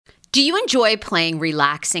Do you enjoy playing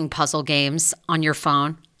relaxing puzzle games on your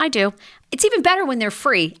phone? I do. It's even better when they're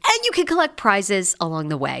free, and you can collect prizes along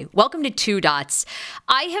the way. Welcome to Two Dots.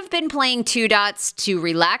 I have been playing Two Dots to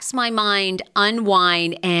relax my mind,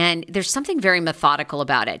 unwind, and there's something very methodical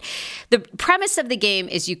about it. The premise of the game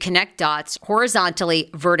is you connect dots horizontally,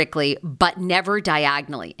 vertically, but never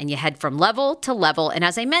diagonally, and you head from level to level. And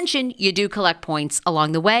as I mentioned, you do collect points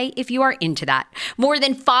along the way if you are into that. More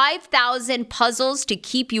than 5,000 puzzles to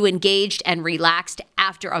keep you engaged and relaxed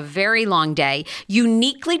after a very long day.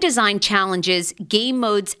 Uniquely designed challenges, game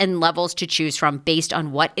modes, and levels to choose from based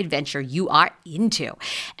on what adventure you are into.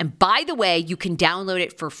 And by the way, you can download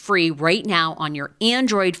it for free right now on your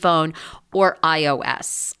Android phone or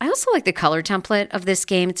iOS. I also like the color template of this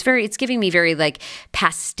game. It's giving me very like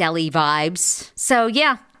pastel-y vibes. So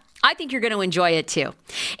yeah, I think you're going to enjoy it too.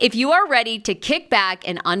 If you are ready to kick back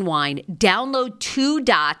and unwind, download Two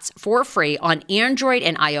Dots for free on Android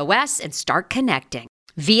and iOS and start connecting.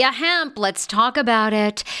 Via Hemp, let's talk about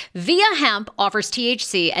it. Via Hemp offers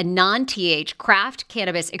THC and non-TH craft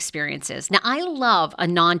cannabis experiences. Now, I love a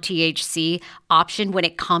non-THC option when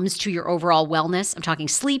it comes to your overall wellness. I'm talking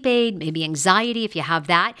sleep aid, maybe anxiety if you have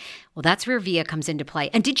that. Well, that's where Via comes into play.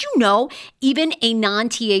 And did you know even a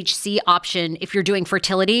non-THC option, if you're doing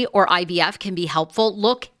fertility or IVF, can be helpful?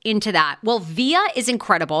 Look into that. Well, Via is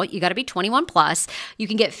incredible. You got to be 21 plus. You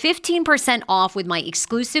can get 15% off with my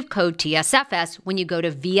exclusive code TSFS when you go to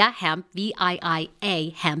Via Hemp,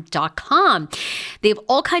 VIIA hemp.com. They have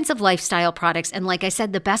all kinds of lifestyle products. And like I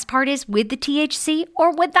said, the best part is with the THC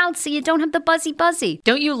or without, so you don't have the buzzy.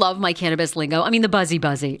 Don't you love my cannabis lingo? I mean, the buzzy.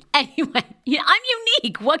 Anyway, I'm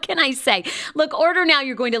unique. What can I say? Look, order now.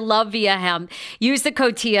 You're going to love Via Hemp. Use the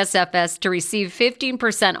code TSFS to receive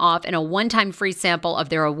 15% off and a one-time free sample of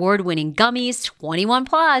their award-winning gummies, 21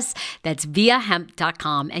 plus. That's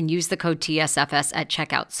viahemp.com, and use the code TSFS at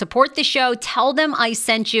checkout. Support the show. Tell them I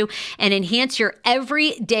sent you, and enhance your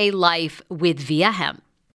everyday life with Via Hemp.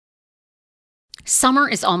 Summer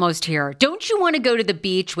is almost here. Don't you want to go to the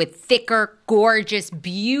beach with thicker, gorgeous,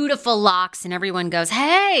 beautiful locks, and everyone goes,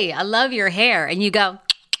 "Hey, I love your hair," and you go,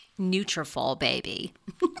 "Nutrafol, baby."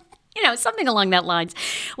 Something along that lines.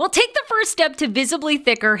 Well, take the first step to visibly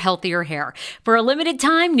thicker, healthier hair. For a limited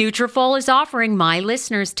time, Nutrafol is offering my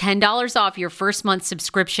listeners $10 off your first month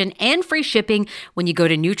subscription and free shipping when you go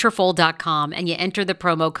to Nutrafol.com and you enter the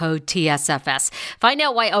promo code TSFS. Find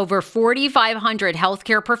out why over 4,500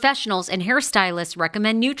 healthcare professionals and hairstylists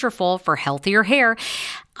recommend Nutrafol for healthier hair.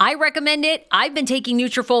 I recommend it. I've been taking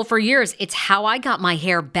Nutrafol for years. It's how I got my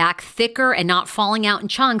hair back thicker and not falling out in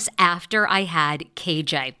chunks after I had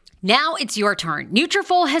KJ. Now it's your turn.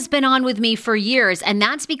 Nutrafol has been on with me for years, and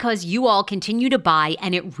that's because you all continue to buy,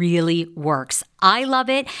 and it really works. I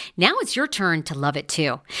love it. Now it's your turn to love it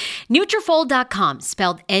too. Nutrafol.com,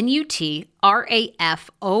 spelled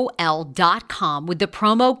Nutrafol.com with the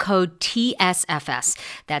promo code TSFS.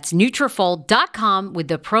 That's Nutrafol.com with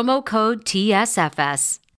the promo code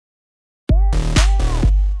TSFS.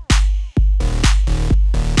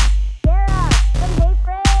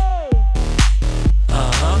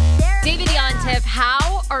 David Yontef,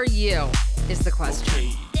 how are you, is the question.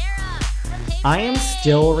 I am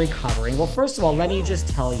still recovering. Well, first of all, let me just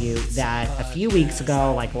tell you that a few weeks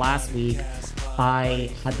ago, like last week, I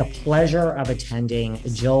had the pleasure of attending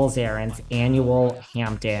Jill Zarin's annual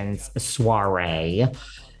Hamptons soiree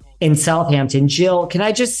in Southampton. Jill, can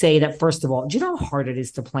I just say that, first of all, do you know how hard it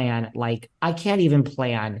is to plan? Like, I can't even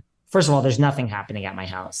plan. First of all, there's nothing happening at my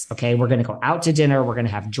house, okay? We're going to go out to dinner. We're going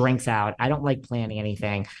to have drinks out. I don't like planning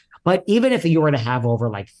anything. But even if you were to have over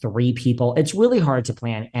like 3 people, it's really hard to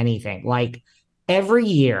plan anything. Like every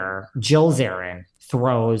year, Jill Zarin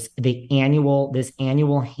throws this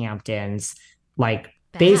annual Hamptons, like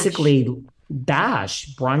basically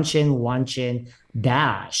bash, bruncheon, luncheon,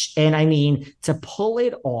 bash. And I mean, to pull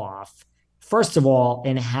it off, first of all,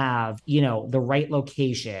 and have, the right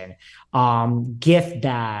location, gift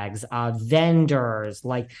bags, vendors,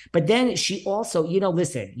 but then she also,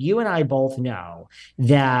 listen, you and I both know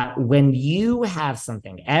that when you have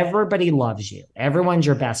something, everybody loves you. Everyone's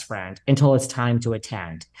your best friend until it's time to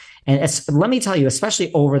attend. And let me tell you,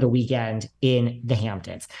 especially over the weekend in the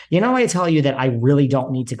Hamptons, I tell you that I really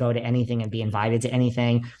don't need to go to anything and be invited to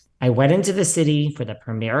anything. I went into the city for the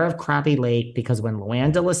premiere of Crappie Lake because when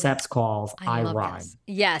Luann de Lesseps calls, I run. This.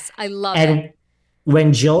 Yes, I love it.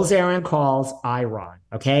 When Jill Zarin calls, I run.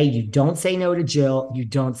 Okay? You don't say no to Jill. You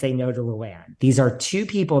don't say no to Luann. These are 2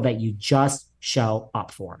 people that you just show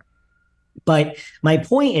up for. But my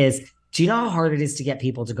point is, do you know how hard it is to get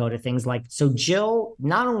people to go to things like, so Jill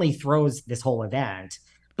not only throws this whole event,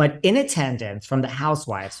 but in attendance from the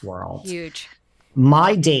housewives world. Huge.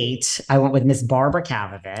 My date, I went with Miss Barbara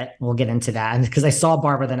Cavavit. We'll get into that because I saw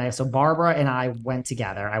Barbara the night. So Barbara and I went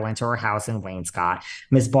together. I went to her house in Wainscott.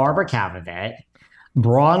 Miss Barbara Cavavit,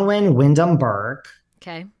 Bronwyn Wyndham Burke,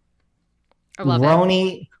 Okay. I love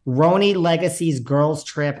it. Roni Legacy's girls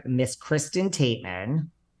trip, Miss Kristen Tateman,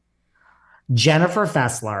 Jennifer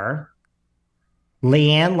Fessler,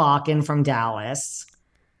 Leanne Locken from Dallas,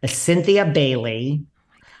 Cynthia Bailey,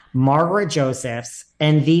 Margaret Josephs,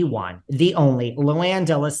 and the one, the only, Luann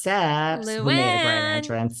de Lesseps, who made a grand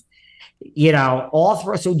entrance. All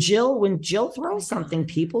throw. So when Jill throws something,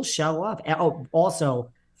 people show up. Oh, also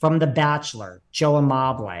from The Bachelor, Joe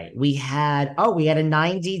Amable. We had a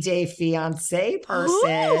 90-day fiance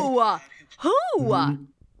person. Who?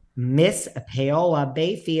 Miss Paola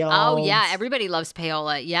Bayfield. Oh, yeah. Everybody loves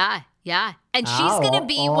Paola. Yeah. Yeah. And she's going to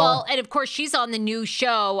be, and of course, she's on the new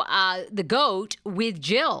show, The GOAT, with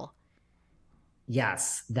Jill.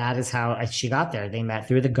 Yes, that is how she got there. They met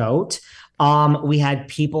through The GOAT. We had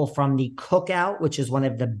people from the Cookout, which is one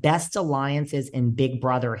of the best alliances in Big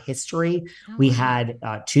Brother history. Oh, we had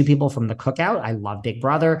 2 people from the Cookout. I love Big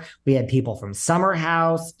Brother. We had people from Summer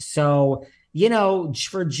House. So,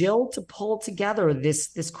 for Jill to pull together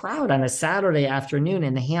this crowd on a Saturday afternoon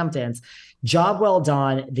in the Hamptons, job well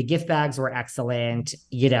done. The gift bags were excellent.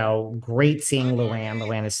 Great seeing Luann.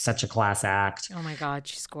 Luann is such a class act. Oh my God,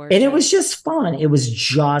 she's gorgeous. And it was just fun. It was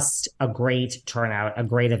just a great turnout, a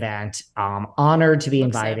great event. Honored to be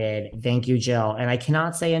invited. Thank you, Jill. And I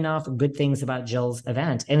cannot say enough good things about Jill's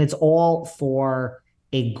event. And it's all for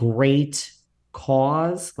a great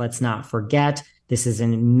cause. Let's not forget, this is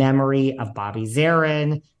in memory of Bobby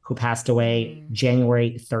Zarin, who passed away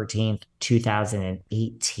January 13th,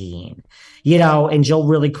 2018. And Jill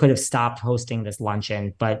really could have stopped hosting this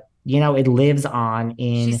luncheon, but it lives on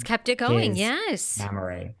in she's kept it going. Yes.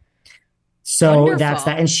 Memory. So wonderful. That's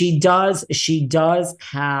that. And she does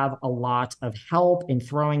have a lot of help in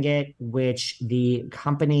throwing it, which the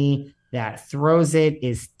company that throws it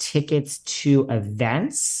is Tickets to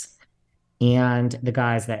Events. And the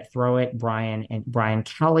guys that throw it, Brian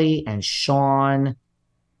Kelly and Sean.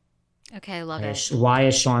 Okay, I love it. Why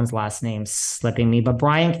is Sean's last name slipping me? But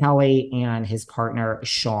Brian Kelly and his partner,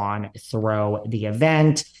 Sean, throw the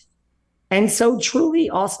event. And so truly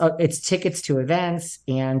also, it's Tickets to Events.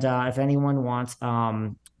 And if anyone wants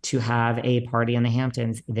to have a party in the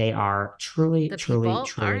Hamptons, they are truly.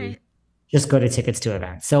 Right. Just go to Tickets to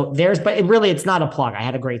Events. So it's not a plug. I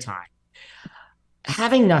had a great time.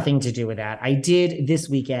 Having nothing to do with that, I did this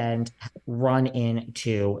weekend run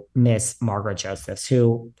into Miss Margaret Josephs,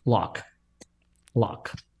 who, look,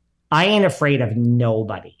 I ain't afraid of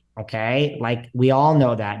nobody, okay? Like, we all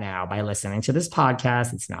know that now by listening to this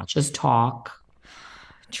podcast. It's not just talk.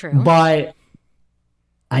 True. But,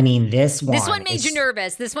 I mean, this one made you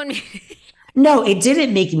nervous. No, it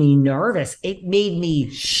didn't make me nervous. It made me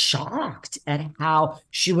shocked at how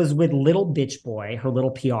she was with little bitch boy, her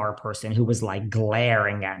little PR person, who was like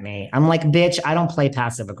glaring at me. I'm like, bitch, I don't play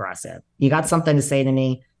passive aggressive. You got something to say to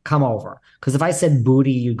me? Come over. Because if I said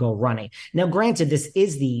booty, you go running. Now, granted, this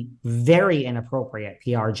is the very inappropriate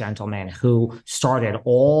PR gentleman who started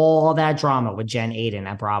all that drama with Jen Aiden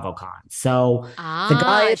at BravoCon. So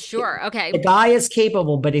the guy is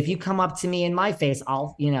capable. But if you come up to me in my face,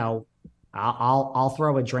 I'll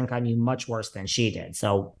throw a drink on you much worse than she did.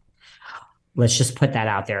 So let's just put that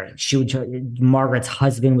out there. Margaret's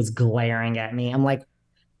husband was glaring at me. I'm like,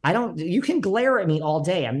 you can glare at me all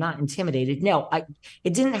day. I'm not intimidated. No,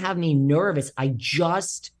 it didn't have me nervous. I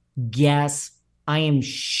just guess I am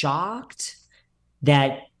shocked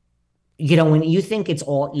that, when you think it's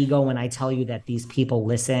all ego, when I tell you that these people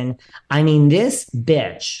listen, I mean, this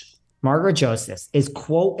bitch, Margaret Josephs, is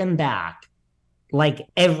quoting back like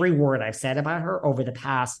every word I've said about her over the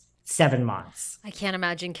past 7 months. I can't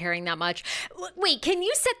imagine caring that much. Wait, can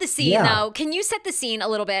you set the scene though? Can you set the scene a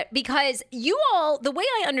little bit? Because you all, the way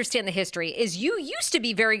I understand the history is you used to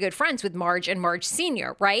be very good friends with Marge and Marge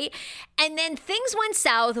Sr., right? And then things went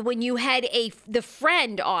south when you had the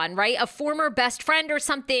friend on, right? A former best friend or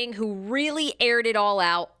something who really aired it all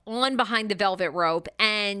out on Behind the Velvet Rope,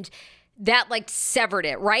 and that like severed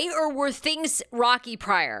it, right? Or were things rocky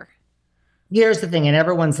prior? Here's the thing, and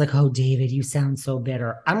everyone's like, oh, David, you sound so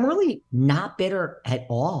bitter. I'm really not bitter at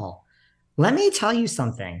all. Let me tell you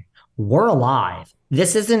something. We're alive.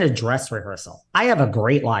 This isn't a dress rehearsal. I have a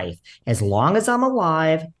great life. As long as I'm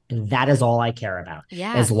alive, that is all I care about.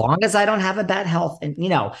 Yeah. As long as I don't have a bad health. And,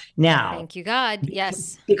 now. Thank you, God.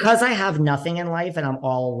 Yes. Because I have nothing in life and I'm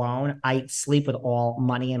all alone, I sleep with all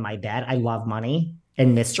money in my bed. I love money.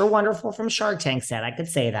 And Mr. Wonderful from Shark Tank said I could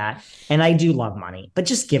say that. And I do love money, but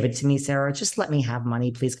just give it to me, Sarah. Just let me have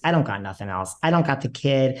money, please. I don't got nothing else. I don't got the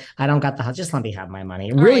kid. I don't got the house. Just let me have my money.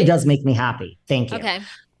 It really does make me happy. Thank you. Okay.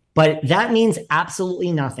 But that means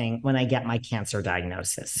absolutely nothing when I get my cancer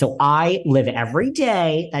diagnosis. So I live every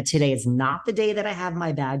day that today is not the day that I have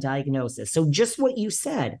my bad diagnosis. So just what you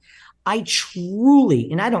said, I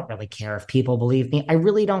truly, and I don't really care if people believe me. I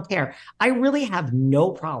really don't care. I really have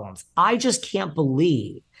no problems. I just can't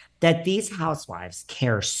believe that these housewives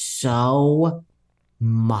care so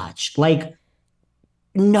much. Like,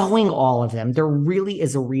 knowing all of them, there really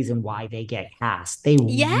is a reason why they get cast. They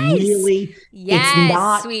really, it's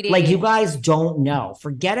not sweetie. Like, you guys don't know.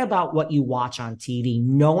 Forget about what you watch on TV.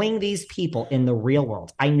 Knowing these people in the real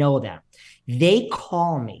world, I know them. They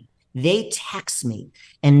call me, they text me,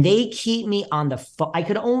 and they keep me on the phone. I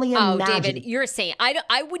could only imagine. Oh, David, you're saying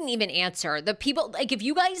I wouldn't even answer. The people, like, if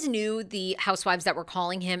you guys knew the housewives that were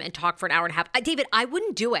calling him and talk for an hour and a half, David, I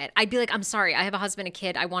wouldn't do it. I'd be like, I'm sorry, I have a husband, a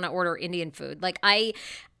kid. I want to order Indian food. Like, I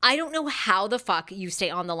don't know how the fuck you stay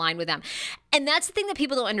on the line with them. And that's the thing that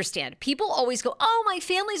people don't understand. People always go, oh, my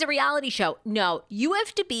family's a reality show. No, you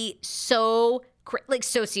have to be so, like,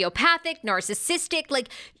 sociopathic, narcissistic, like,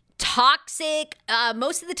 toxic.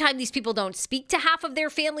 Most of the time, these people don't speak to half of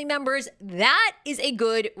their family members. That is a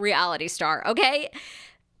good reality star, okay?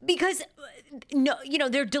 Because, no, you know,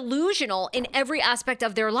 they're delusional in every aspect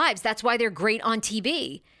of their lives. That's why they're great on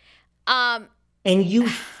TV. And you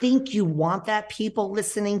think you want that, people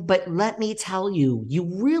listening, but let me tell you, you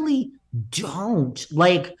really don't.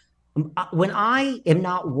 Like, when I am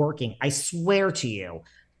not working, I swear to you,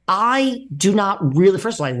 I do not really,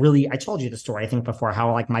 first of all, I told you the story, I think before,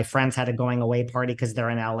 how like my friends had a going away party because they're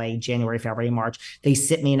in LA, January, February, March. They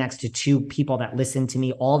sit me next to two people that listen to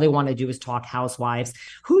me. All they want to do is talk housewives.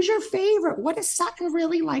 Who's your favorite? What is Sutton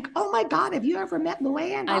really like? Oh my God, have you ever met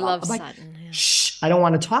Luann? I love like, Sutton. Yeah. Shh, I don't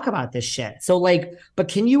want to talk about this shit. So like, but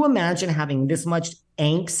can you imagine having this much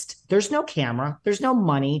angst? There's no camera, there's no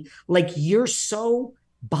money. Like, you're so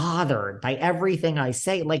bothered by everything I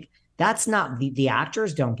say. Like, that's not the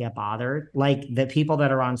actors don't get bothered, like the people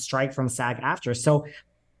that are on strike from SAG-AFTRA. So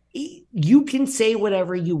you can say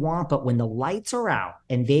whatever you want, but when the lights are out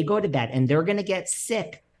and they go to bed and they're going to get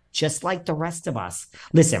sick, just like the rest of us.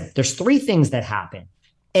 Listen, there's three things that happen.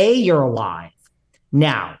 A, you're alive.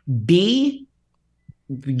 Now, B,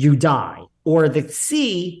 you die. Or the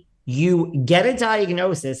C, you get a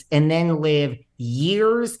diagnosis and then live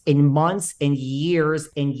years and months and years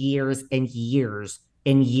and years and years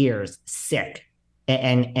and years sick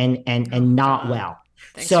and not well.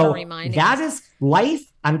 Thanks so that is life.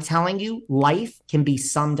 I'm telling you, life can be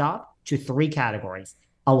summed up to three categories: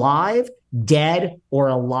 alive, dead, or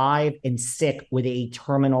alive and sick with a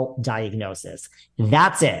terminal diagnosis.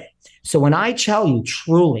 That's it. So when I tell you,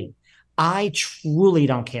 I truly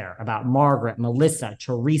don't care about Margaret, Melissa,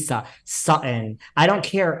 Teresa, Sutton. I don't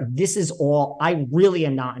care. This is all, I really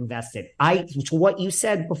am not invested. To what you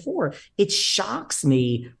said before, it shocks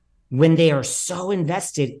me when they are so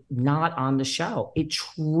invested not on the show. It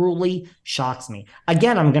truly shocks me.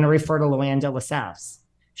 Again, I'm going to refer to Luann de Lesseps.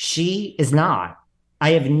 She is not.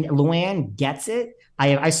 Luann gets it.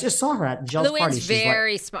 I just saw her at Jill's party. Luann's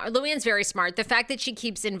very smart. Luann's very smart. The fact that she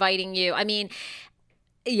keeps inviting you, I mean,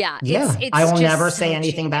 yeah. It's I will never say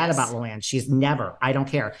anything bad about Luann. She's never. I don't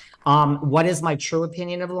care. What is my true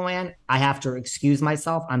opinion of Luann? I have to excuse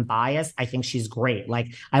myself. I'm biased. I think she's great.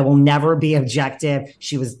 Like, I will never be objective.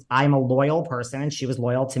 I'm a loyal person, and she was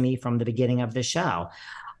loyal to me from the beginning of the show.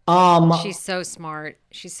 She's so smart.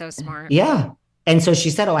 She's so smart. Yeah. And so she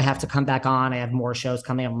said, oh, I have to come back on. I have more shows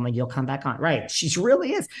coming up. I'm like, you'll come back on. Right. She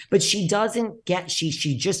really is. But she doesn't get, she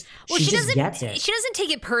just gets it. She doesn't take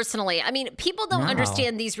it personally. I mean, people don't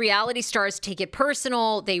understand these reality stars take it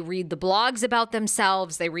personal. They read the blogs about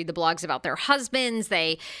themselves. They read the blogs about their husbands.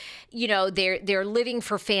 They're living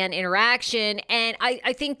for fan interaction. And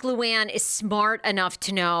I think Luann is smart enough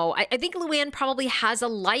to know. I think Luann probably has a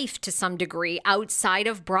life to some degree outside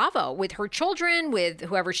of Bravo, with her children, with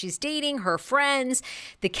whoever she's dating, her friends,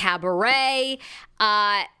 the cabaret.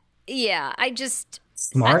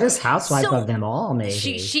 Smartest housewife of them all, maybe.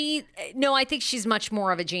 I think she's much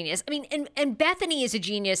more of a genius. I mean, and Bethany is a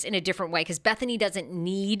genius in a different way, because Bethany doesn't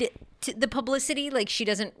need the publicity. Like, she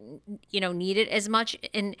doesn't, need it as much.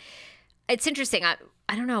 And it's interesting. I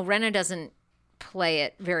don't know. Renna doesn't play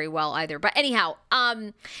it very well either. But anyhow,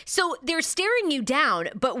 so they're staring you down.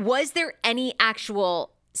 But was there any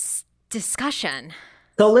actual discussion?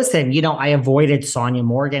 So listen, I avoided Sonia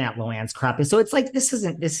Morgan at Luann's crap. So it's like, this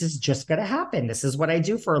is just going to happen. This is what I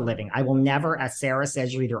do for a living. I will never, as Sarah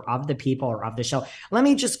says, you're either of the people or of the show. Let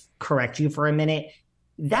me just correct you for a minute.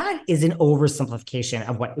 that is an oversimplification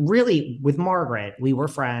of what really, with Margaret, we were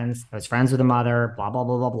friends. I was friends with the mother, blah, blah,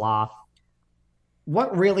 blah, blah, blah.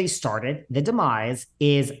 What really started the demise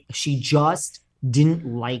is she just didn't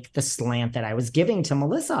like the slant that I was giving to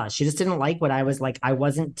Melissa. She just didn't like what I was like. I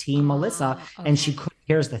wasn't team Melissa. Okay. And she could,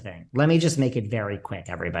 here's the thing. Let me just make it very quick,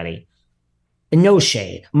 everybody. No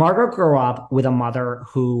shade. Margaret grew up with a mother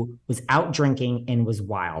who was out drinking and was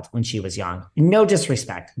wild when she was young. No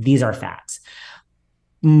disrespect. These are facts.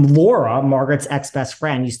 Laura, Margaret's ex-best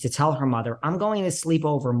friend, used to tell her mother, I'm going to sleep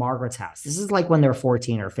over Margaret's house. This is like when they're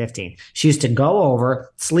 14 or 15. She used to go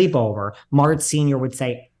over, sleep over. Margaret Sr. would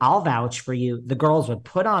say, I'll vouch for you. The girls would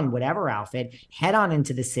put on whatever outfit, head on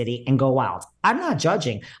into the city and go out. I'm not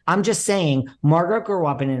judging. I'm just saying Margaret grew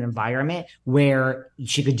up in an environment where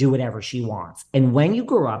she could do whatever she wants. And when you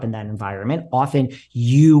grew up in that environment, often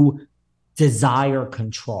you desire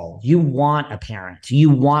control. You want a parent. You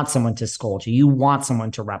want someone to scold you. You want someone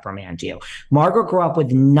to reprimand you. Margaret grew up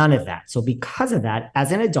with none of that. So because of that,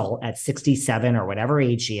 as an adult at 67 or whatever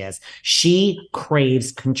age she is, she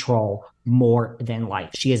craves control more than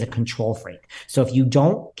life. She is a control freak. So if you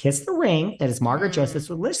don't kiss the ring, that is Margaret Joseph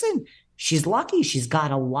would listen. She's lucky. She's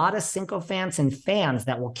got a lot of sycophants and fans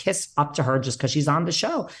that will kiss up to her just because she's on the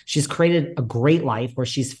show. She's created a great life where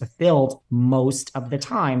she's fulfilled most of the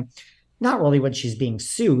time. Not really when she's being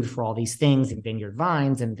sued for all these things and Vineyard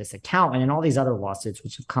Vines and this accountant and all these other lawsuits,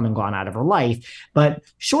 which have come and gone out of her life. But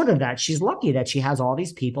short of that, she's lucky that she has all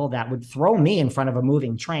these people that would throw me in front of a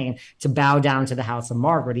moving train to bow down to the house of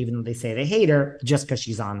Margaret, even though they say they hate her just because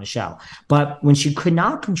she's on the show. But when she could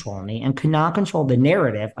not control me and could not control the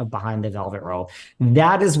narrative of Behind the Velvet Rope,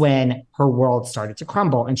 that is when her world started to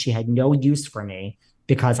crumble and she had no use for me,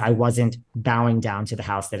 because I wasn't bowing down to the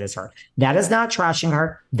house that is her. That is not trashing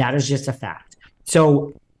her. That is just a fact.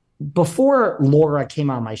 So before Laura came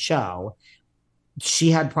on my show,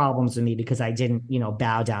 she had problems with me because I didn't,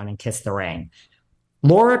 bow down and kiss the ring.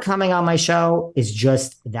 Laura coming on my show is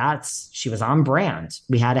just, she was on brand.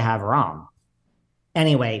 We had to have her on.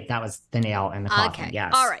 Anyway, that was the nail in the coffin. Okay.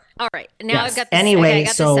 Yes. All right. Now yes. I've got this. Anyway, I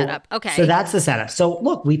got the setup. Okay. So that's the setup. So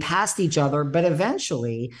look, we passed each other, but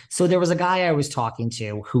eventually, so there was a guy I was talking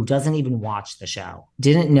to who doesn't even watch the show,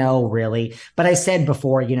 didn't know really. But I said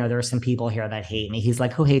before, there are some people here that hate me. He's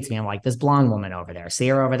like, who hates me? I'm like, this blonde woman over there. See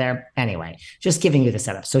her over there? Anyway, just giving you the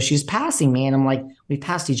setup. So she's passing me and I'm like, we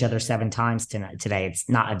passed each other 7 times today. It's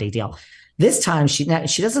not a big deal. This time she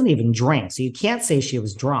doesn't even drink. So you can't say she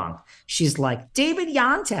was drunk. She's like, David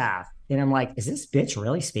Yontef. And I'm like, is this bitch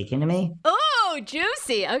really speaking to me? Oh,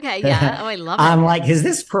 juicy. Okay. Yeah. Oh, I love it. I'm like, is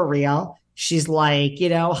this for real? She's like,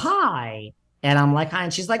 hi. And I'm like, hi.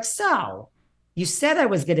 And she's like, so you said I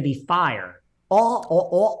was going to be fired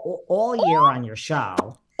all year on your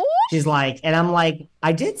show. She's like, and I'm like,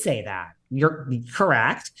 I did say that. You're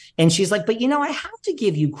correct. And she's like, but I have to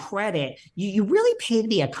give you credit. You really paid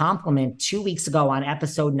me a compliment 2 weeks ago on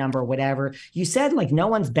episode number, whatever. You said like, no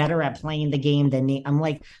one's better at playing the game than me. I'm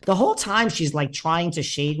like, the whole time she's like trying to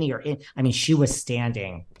shade me she was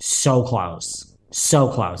standing so close. So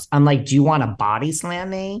close. I'm like, do you want to body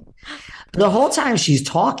slam me? The whole time she's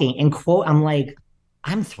talking and I'm like,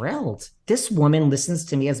 I'm thrilled. This woman listens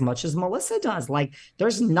to me as much as Melissa does. Like,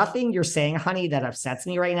 there's nothing you're saying, honey, that upsets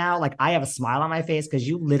me right now. Like, I have a smile on my face because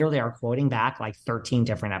you literally are quoting back like 13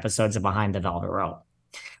 different episodes of Behind the Velvet Rope.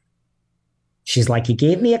 She's like, you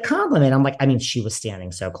gave me a compliment. I'm like, she was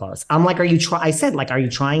standing so close. I'm like, are you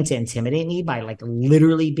trying to intimidate me by like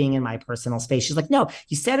literally being in my personal space? She's like, no,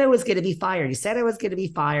 you said I was going to be fired. You said I was going to be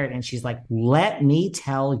fired. And she's like, let me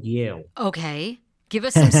tell you. Okay. Give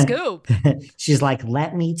us some scoop. She's like,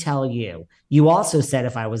 let me tell you. You also said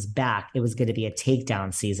if I was back, it was going to be a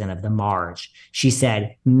takedown season of the Marge. She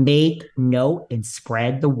said, make note and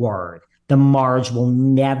spread the word. The Marge will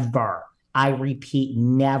never, I repeat,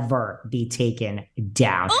 never be taken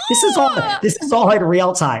down. Oh! This is all in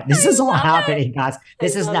real time. This is all happening, guys.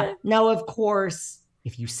 This is not. No, of course.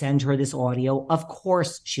 If you send her this audio, of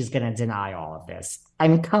course she's going to deny all of this.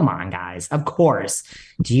 Come on, guys. Of course.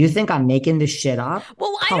 Do you think I'm making this shit up?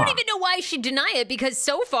 Well, I don't even know why she'd deny it, because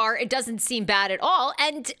so far it doesn't seem bad at all.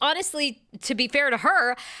 And honestly, to be fair to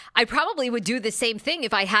her, I probably would do the same thing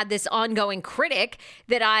if I had this ongoing critic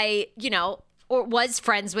that I, or was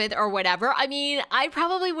friends with or whatever. I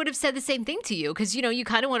probably would have said the same thing to you because, you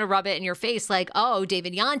kind of want to rub it in your face like, oh,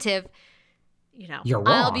 David Yontef, you're wrong.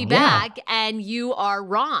 I'll be back and you are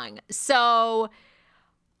wrong. So,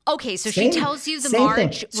 okay, so she tells you the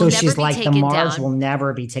Marge will never be taken down. So she's like, the Marge will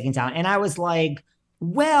never be taken down. And I was like,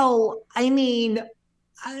 well,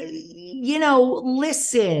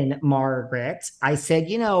 listen, Margaret. I said,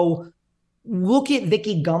 Look at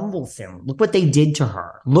Vicky Gumbelson. Look what they did to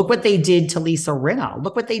her. Look what they did to Lisa Rinna.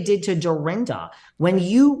 Look what they did to Dorinda. When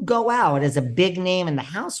you go out as a big name in the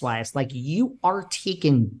Housewives, like you are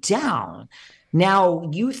taken down. Now,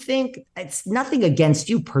 you think it's nothing against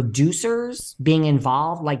you, producers being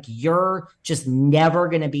involved, like you're just never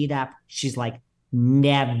going to be that. She's like,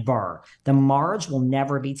 never. The Marge will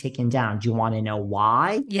never be taken down. Do you want to know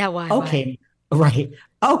why? Yeah, why? Okay, why? Right.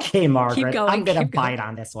 Okay, Margaret, I'm going to bite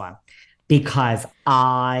on this one because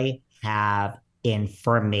I have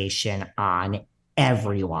information on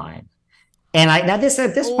everyone. And now at this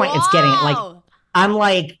point, it's getting like,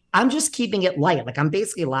 I'm just keeping it light. Like I'm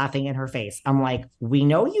basically laughing in her face. I'm like, we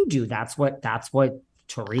know you do. That's what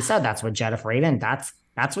Teresa, that's what Jennifer Aiden,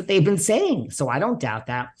 that's what they've been saying. So I don't doubt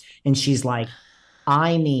that. And she's like,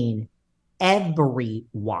 I mean,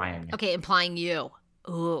 everyone. Okay, implying you.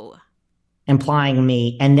 Ooh. Implying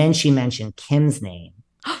me. And then she mentioned Kim's name.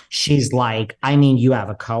 She's like, I mean, you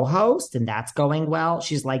have a co-host and that's going well.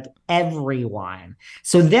 She's like, everyone.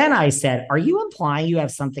 So then I said, are you implying you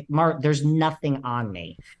have something? Mark, there's nothing on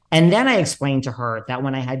me. And then I explained to her that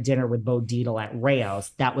when I had dinner with Bo Dietl at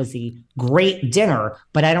RHOA's, that was a great dinner,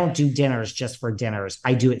 but I don't do dinners just for dinners.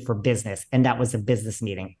 I do it for business. And that was a business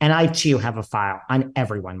meeting. And I too have a file on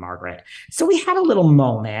everyone, Margaret. So we had a little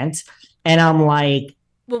moment and I'm like,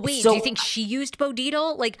 well, wait, do you think she used Bo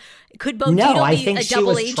Dietl? Like, could Bo Dietl be a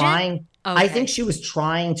double agent? Okay. I think she was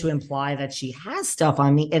trying to imply that she has stuff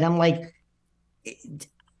on me. And I'm like,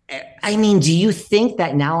 I mean, do you think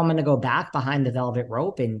that now I'm going to go back behind the velvet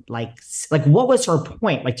rope and like what was her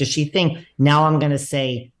point? Like, does she think now I'm going to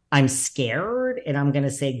say I'm scared and I'm going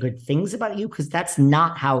to say good things about you? Because that's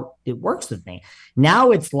not how it works with me.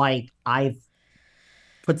 Now it's like I've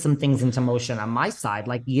put some things into motion on my side.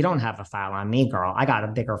 Like, you don't have a file on me, girl. I got a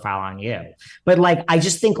bigger file on you. But like, I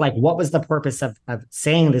just think like, what was the purpose of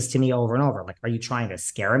saying this to me over and over? Like, are you trying to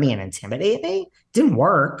scare me and intimidate me? Didn't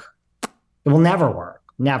work. It will never work.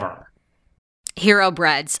 Never. Hero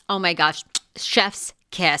breads. Oh my gosh. Chef's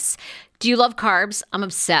kiss. Do you love carbs? I'm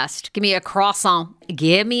obsessed. Give me a croissant.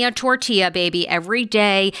 Give me a tortilla, baby, every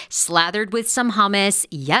day, slathered with some hummus.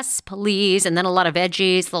 Yes, please. And then a lot of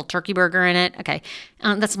veggies, a little turkey burger in it. Okay.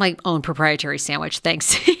 That's my own proprietary sandwich.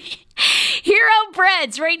 Thanks. Hero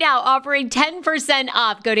Breads right now offering 10%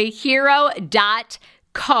 off. Go to hero.co.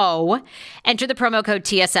 Enter the promo code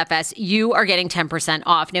TSFS. You are getting 10%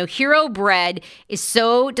 off. Now, Hero Bread is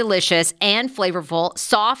so delicious and flavorful,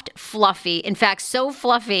 soft, fluffy. In fact, so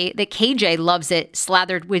fluffy that KJ loves it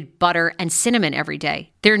slathered with butter and cinnamon every day.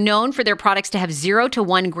 They're known for their products to have 0 to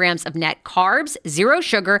 1 grams of net carbs, 0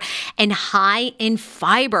 sugar, and high in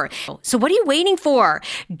fiber. So what are you waiting for?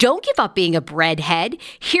 Don't give up being a breadhead.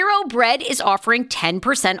 Hero Bread is offering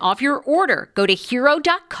 10% off your order. Go to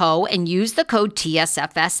hero.co and use the code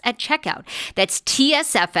TSFS at checkout. That's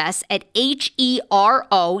TSFS at HERO.CO.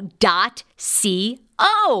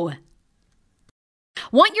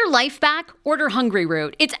 Want your life back? Order Hungry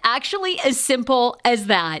Root. It's actually as simple as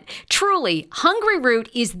that. Truly, Hungry Root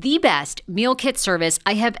is the best meal kit service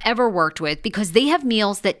I have ever worked with because they have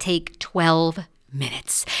meals that take 12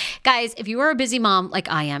 minutes. Guys, if you are a busy mom like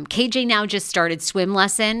I am, KJ now just started swim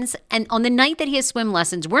lessons. And on the night that he has swim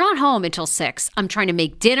lessons, we're not home until 6. I'm trying to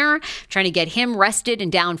make dinner, trying to get him rested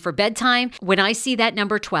and down for bedtime. When I see that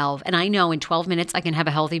number 12, and I know in 12 minutes I can have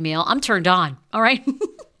a healthy meal, I'm turned on. All right.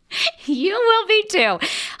 You will be too.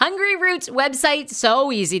 Hungry Root's website,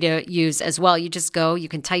 so easy to use as well. You just go, you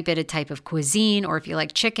can type in a type of cuisine, or if you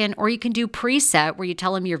like chicken, or you can do preset where you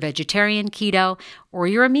tell them you're vegetarian, keto, or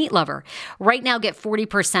you're a meat lover. Right now, get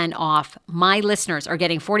 40% off. My listeners are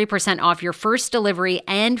getting 40% off your first delivery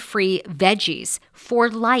and free veggies for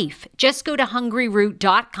life. Just go to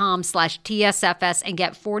hungryroot.com/TSFS and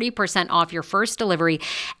get 40% off your first delivery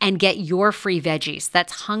and get your free veggies.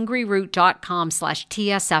 That's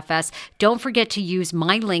hungryroot.com/TSFS. Don't forget to use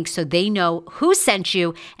my link so they know who sent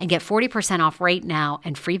you and get 40% off right now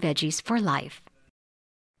and free veggies for life.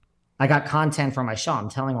 I got content for my show. I'm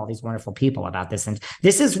telling all these wonderful people about this. And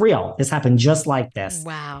this is real. This happened just like this.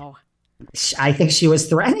 Wow. I think she was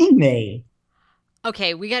threatening me.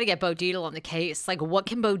 Okay, we got to get Bo Dietl on the case. Like, what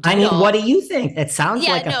can Bo Dietl... I mean, what do you think? It sounds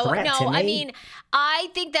like a threat to me. I mean, I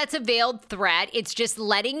think that's a veiled threat. It's just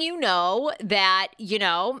letting you know that,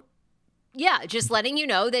 just letting you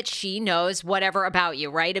know that she knows whatever about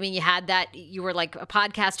you, right? I mean, you had that, you were like a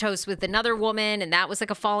podcast host with another woman and that was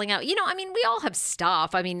like a falling out. We all have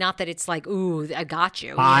stuff. I mean, not that it's like, ooh, I got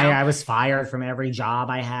you. I was fired from every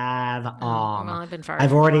job I have. I've been fired.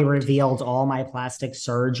 I've already revealed all my plastic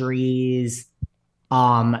surgeries.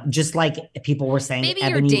 Just like people were saying, Maybe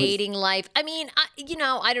your Ebony was. dating life. I mean,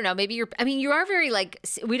 I don't know. Maybe you are very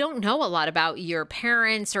we don't know a lot about your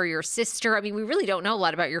parents or your sister. I mean, we really don't know a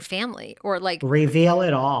lot about your family or like. Reveal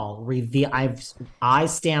it all. I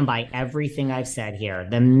stand by everything I've said here.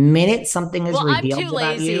 The minute something is Well, I'm revealed too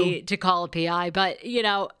about lazy you, to call a PI, but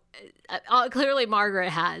clearly Margaret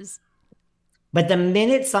has. but the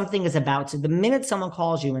minute the minute someone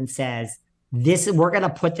calls you and says, we're going to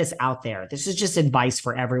put this out there. This is just advice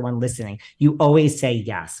for everyone listening. You always say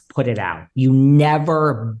yes, put it out. You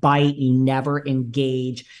never bite, you never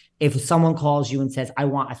engage. If someone calls you and says, I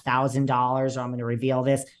want $1,000 or I'm going to reveal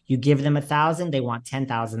this, you give them 1,000, they want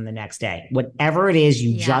 10,000 the next day. Whatever it is,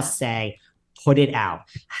 you just say, put it out.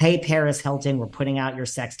 Hey, Paris Hilton, we're putting out your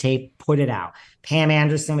sex tape. Put it out. Pam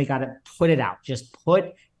Anderson, we got to put it out. Just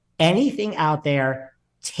put anything out there.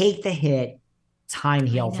 Take the hit. Time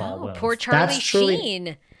heals all wounds. Poor Charlie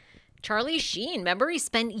Sheen. Charlie Sheen, remember he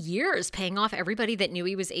spent years paying off everybody that knew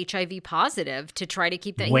he was HIV positive to try to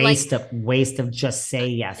keep that waste of just say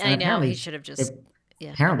yes. And I know he should have just.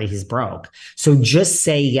 Apparently he's broke. So just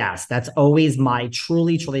say yes. That's always my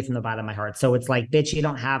truly from the bottom of my heart. So it's like, bitch, you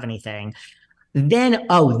don't have anything. Then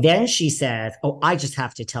she says, I just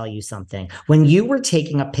have to tell you something. When you were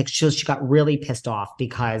taking a picture, she got really pissed off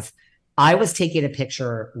because I was taking a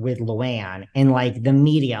picture with Luann and like the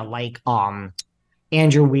media, like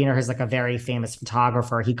Andrew Weiner is like a very famous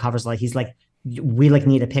photographer. He covers he's like, we like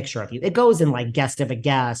need a picture of you. It goes in like guest of a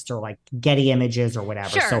guest or like Getty Images or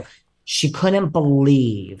whatever. Sure. So she couldn't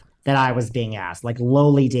believe that I was being asked, like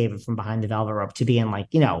lowly David from Behind the Velvet Rope, to be in like,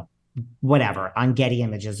 whatever, on Getty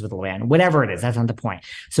Images with Luann, whatever it is. That's not the point.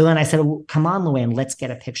 So then I said, come on, Luann, let's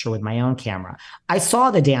get a picture with my own camera. I saw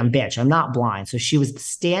the damn bitch. I'm not blind. So she was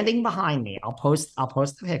standing behind me. I'll post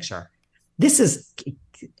the picture. This is,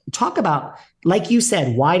 talk about, like you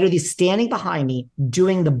said, why do these standing behind me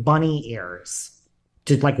doing the bunny ears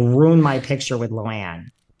to like ruin my picture with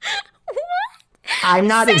Luann? I'm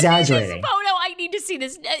not exaggerating. Send me this photo. I need to see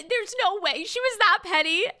this. There's no way she was that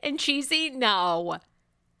petty and cheesy. No.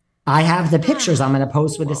 I have the pictures I'm going to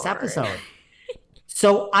post with this episode.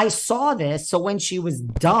 So I saw this. So when she was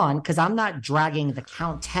done, because I'm not dragging the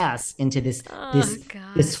Countess into this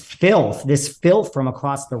filth from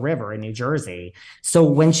across the river in New Jersey. So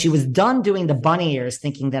when she was done doing the bunny ears,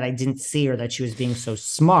 thinking that I didn't see her, that she was being so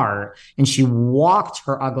smart, and she walked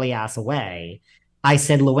her ugly ass away, I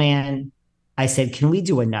said, Luann, can we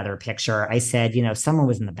do another picture? I said, someone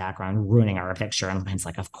was in the background ruining our picture. And Luann's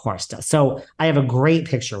like, of course does. So I have a great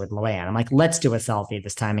picture with Luann. I'm like, let's do a selfie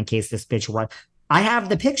this time in case this bitch runs. I have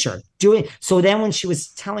the picture doing. So then when she was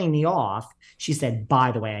telling me off, she said,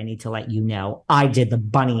 by the way, I need to let you know, I did the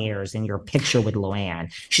bunny ears in your picture with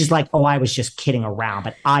Luann. She's like, I was just kidding around,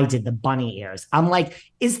 but I did the bunny ears. I'm like,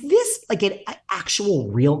 is this like an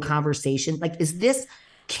actual real conversation? Like, is this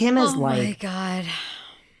Kim is like, oh my God.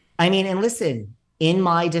 I mean, and listen, in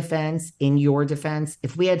my defense, in your defense,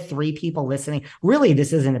 if we had 3 people listening, really,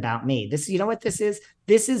 this isn't about me. This, you know what this is?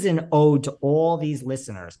 This is an ode to all these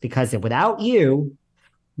listeners, because without you,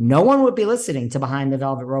 no one would be listening to Behind the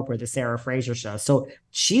Velvet Rope or the Sarah Fraser Show. So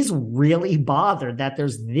she's really bothered that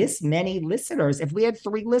there's this many listeners. If we had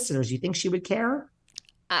 3 listeners, you think she would care?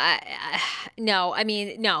 No, I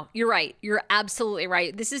mean, no, you're right. You're absolutely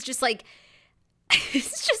right. This is just like,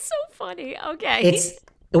 it's just so funny. Okay.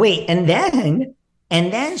 And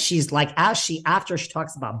then she's like, after she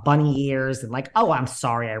talks about bunny ears and like, I'm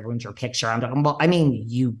sorry I ruined your picture. I'm like, well, I mean,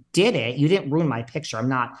 you did it. You didn't ruin my picture. I'm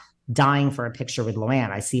not dying for a picture with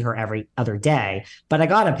Luann. I see her every other day, but I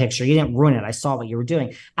got a picture. You didn't ruin it. I saw what you were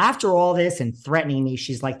doing. After all this and threatening me,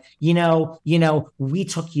 she's like, we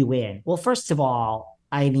took you in. Well, first of all,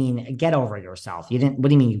 I mean, get over yourself. What do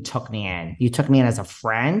you mean you took me in? You took me in as a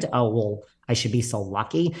friend? Oh, well, I should be so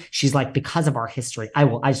lucky. She's like, because of our history, I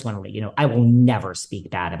just want to let you know, I will never speak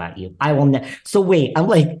bad about you. I will never. So wait, I'm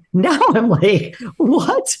like,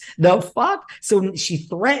 what the fuck? So she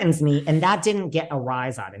threatens me, and that didn't get a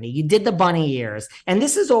rise out of me. You did the bunny ears. And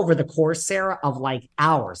this is over the course, Sarah, of like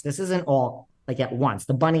hours. This isn't all like at once.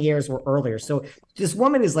 The bunny ears were earlier. So this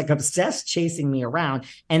woman is like obsessed chasing me around.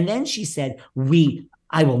 And then she said,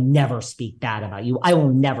 I will never speak bad about you. I will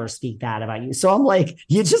never speak bad about you. So I'm like,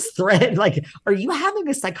 you just threatened, like, are you having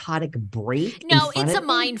a psychotic break? No, it's a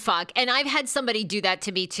mind fuck. And I've had somebody do that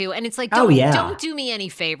to me too. And it's like, don't do me any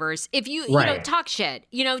favors. If you talk shit,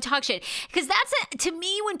 Because that's to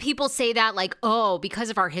me, when people say that, like, because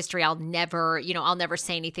of our history, I'll never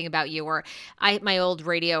say anything about you. Or my old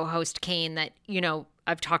radio host, Kane, that,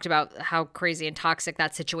 I've talked about how crazy and toxic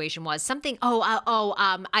that situation was. Something. Our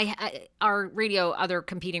other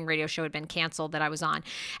competing radio show had been canceled that I was on,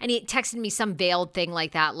 and he texted me some veiled thing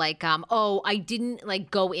like that, like, I didn't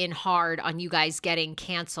like go in hard on you guys getting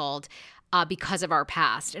canceled because of our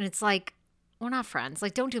past, and it's like, we're not friends.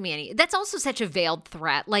 Like, don't do me any. That's also such a veiled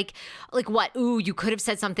threat. Like what? Ooh, you could have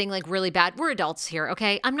said something like really bad. We're adults here,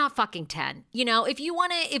 okay? I'm not fucking 10. If you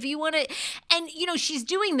want to, and she's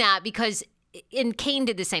doing that because, and Kane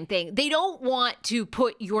did the same thing. They don't want to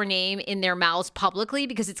put your name in their mouths publicly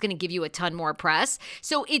because it's going to give you a ton more press.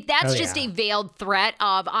 So that's just a veiled threat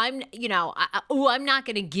of I'm not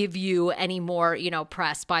going to give you any more,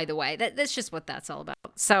 press, by the way. That's just what that's all about.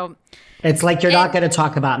 So it's like, you're not going to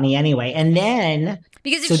talk about me anyway. And then,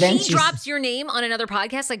 because if she drops your name on another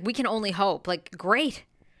podcast, like, we can only hope. Like, great.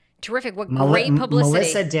 Terrific. What great publicity.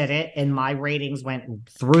 Melissa did it, and my ratings went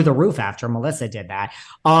through the roof after Melissa did that.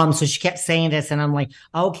 So she kept saying this, and I'm like,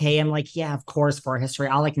 okay. I'm like, yeah, of course, for history.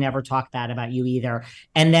 I'll like never talk bad about you either.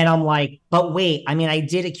 And then I'm like, but wait, I mean, I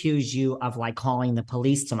did accuse you of like calling the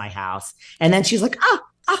police to my house. And then she's like,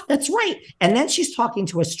 that's right. And then she's talking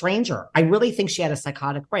to a stranger. I really think she had a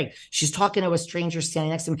psychotic break. She's talking to a stranger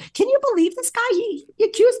standing next to me. Can you believe this guy? He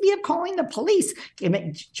accused me of calling the police. Do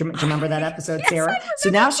you remember that episode, Sarah? So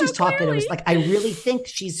now she's talking to us like, I really think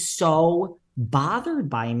she's so bothered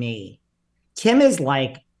by me. Kim is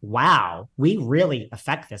like, wow, we really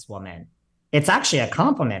affect this woman. It's actually a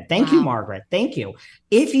compliment. Thank you, Margaret. Thank you.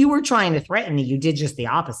 If you were trying to threaten me, you did just the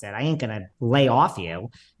opposite. I ain't going to lay off you.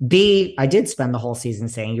 B, I did spend the whole season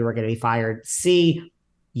saying you were going to be fired. C,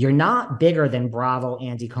 you're not bigger than Bravo,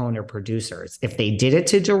 Andy Cohen, or producers. If they did it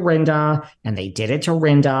to Dorinda, and they did it to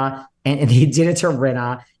Rinda, and they did it to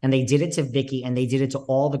Rinna, and they did it to Vicky, and they did it to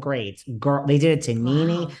all the grades. Girl, they did it to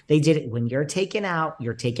Nene. They did it. When you're taken out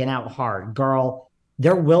hard. Girl,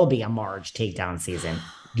 there will be a Marge takedown season.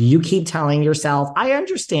 You keep telling yourself, I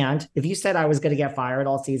understand. If you said I was going to get fired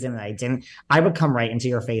all season and I didn't, I would come right into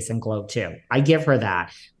your face and gloat too. I give her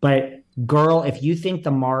that. But girl, if you think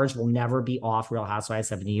the Marge will never be off Real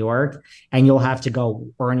Housewives of New York and you'll have to go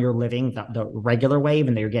earn your living the regular way,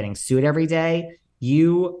 even though you're getting sued every day,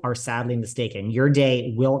 you are sadly mistaken. Your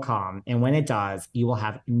day will come. And when it does, you will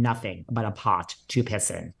have nothing but a pot to piss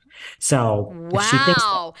in. So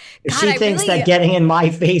wow. if she thinks that getting in my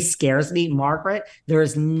face scares me, Margaret,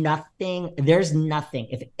 there's nothing.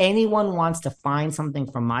 If anyone wants to find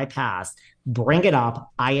something from my past, bring it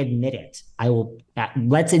up. I admit it. I will.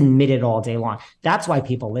 Let's admit it all day long. That's why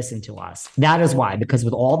people listen to us. That is why, because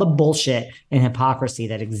with all the bullshit and hypocrisy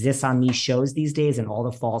that exists on these shows these days and all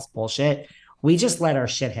the false bullshit, we just let our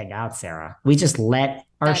shit hang out, Sarah. We just let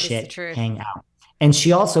our shit hang out. And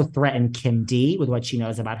she also threatened Kim D with what she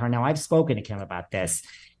knows about her. Now, I've spoken to Kim about this,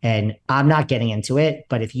 and I'm not getting into it.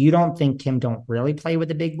 But if you don't think Kim don't really play with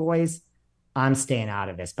the big boys, I'm staying out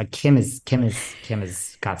of this. But Kim has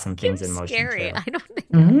got some things in motion. Scary. Too. I don't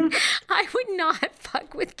think I would not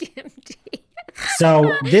fuck with Kim D.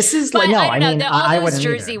 So this is like, no, I mean, I all those wouldn't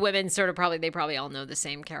Jersey either. women they probably all know the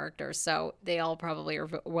same character, so they all probably are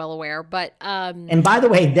well aware. But and by the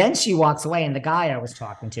way, then she walks away, and the guy I was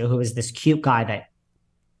talking to, who is this cute guy that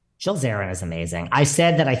Jill Zarin is amazing. I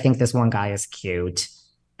said that I think this one guy is cute,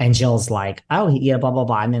 and Jill's like, oh yeah, blah blah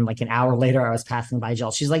blah. And then like an hour later, I was passing by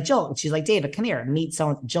Jill. She's like, David, come here, meet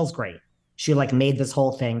someone. Jill's great. She like made this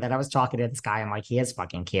whole thing that I was talking to this guy. I'm like, he is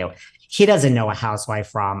fucking cute. He doesn't know a housewife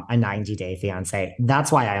from a 90-day fiance.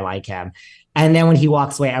 That's why I like him. And then when he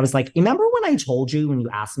walks away, I was like, remember when I told you, when you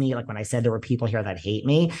asked me, like when I said there were people here that hate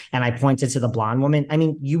me, and I pointed to the blonde woman? I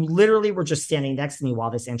mean, you literally were just standing next to me while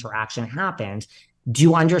this interaction happened. Do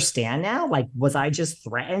you understand now? Like, was I just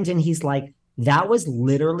threatened? And he's like, that was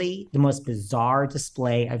literally the most bizarre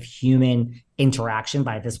display of human interaction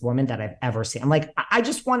by this woman that I've ever seen. I'm like, I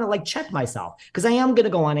just want to like check myself, because I am going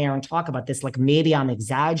to go on air and talk about this. Like, maybe I'm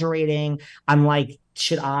exaggerating. I'm like,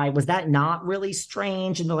 was that not really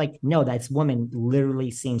strange? And they're like, no, that woman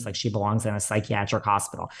literally seems like she belongs in a psychiatric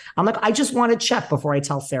hospital. I'm like, I just want to check before I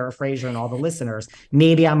tell Sarah Fraser and all the listeners,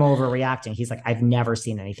 maybe I'm overreacting. He's like, I've never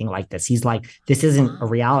seen anything like this. He's like, this isn't a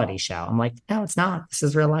reality show. I'm like, no, it's not. This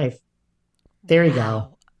is real life. There you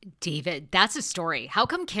go. David, that's a story. How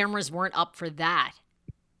come cameras weren't up for that?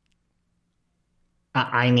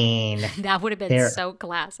 I mean, that would have been so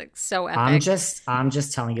classic, so epic. I'm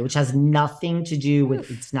just telling you, which has nothing to do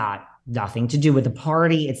with, it's not nothing to do with the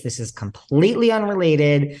party. This is completely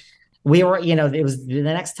unrelated. We were, it was the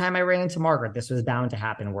next time I ran into Margaret, this was bound to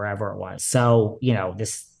happen wherever it was. So,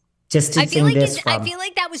 this. I feel like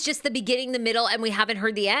that was just the beginning, the middle, and we haven't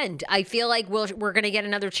heard the end. I feel like we're going to get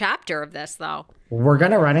another chapter of this, though. We're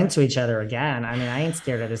going to run into each other again. I mean, I ain't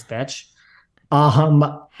scared of this bitch.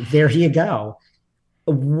 There you go.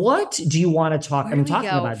 What do you want to talk? Where do I'm we talking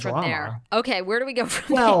go about from there? drama. Okay, where do we go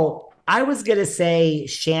from there? Well, I was gonna say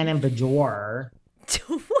Shannon Bedore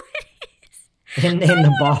What is? in the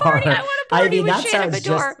I bar. want to I party mean, with that Shannon sounds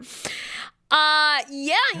just Bedore.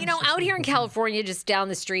 Yeah, out here in California, just down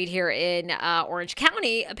the street here in Orange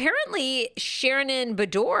County, apparently Shannon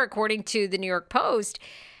Bedore, according to the New York Post,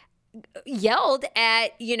 yelled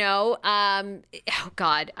at, oh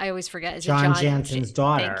God, I always forget. Is it John John? Jansen's Thank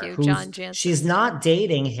daughter, you, who's John Jansen. she's not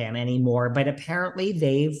dating him anymore, but apparently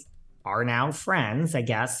they've are now friends, I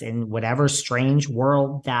guess, in whatever strange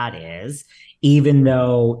world that is, even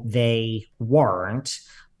though they weren't.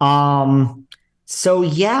 Um, so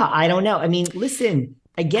yeah, I don't know. I mean, listen,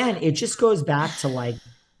 again, it just goes back to like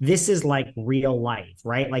this is like real life,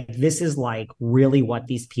 right? Like this is like really what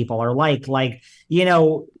these people are like. Like, you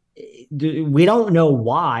know, we don't know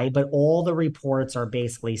why, but all the reports are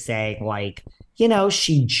basically saying like,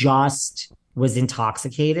 she just was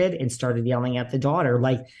intoxicated and started yelling at the daughter,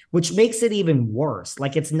 like, which makes it even worse.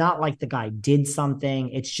 Like, it's not like the guy did something.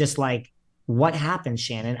 It's just like, what happened,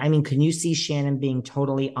 Shannon? I mean, can you see Shannon being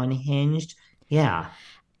totally unhinged? Yeah.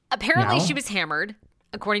 Apparently, she No? was hammered.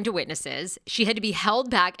 According to witnesses, she had to be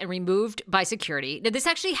held back and removed by security. Now, this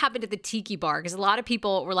actually happened at the Tiki Bar because a lot of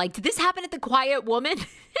people were like, did this happen at the Quiet Woman?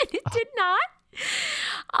 And it did not.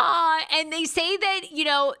 And they say that,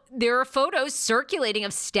 there are photos circulating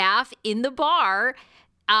of staff in the bar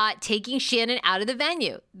taking Shannon out of the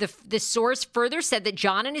venue. The source further said that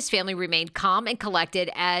John and his family remained calm and collected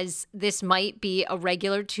as this might be a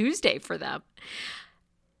regular Tuesday for them.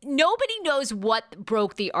 Nobody knows what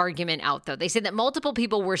broke the argument out, though. They said that multiple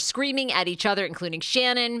people were screaming at each other, including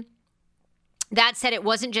Shannon. That said, it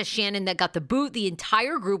wasn't just Shannon that got the boot. The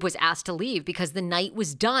entire group was asked to leave because the night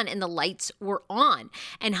was done and the lights were on.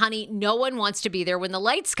 And honey, no one wants to be there when the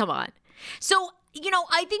lights come on. So,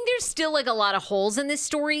 I think there's still like a lot of holes in this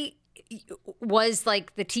story. Was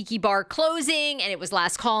like the Tiki Bar closing and it was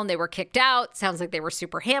last call and they were kicked out. Sounds like they were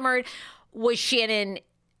super hammered. Was Shannon...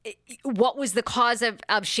 What was the cause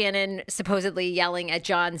of Shannon supposedly yelling at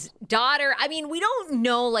John's daughter? I mean, we don't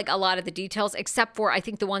know like a lot of the details, except for I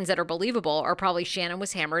think the ones that are believable are probably Shannon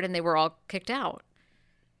was hammered and they were all kicked out.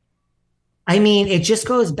 I mean, it just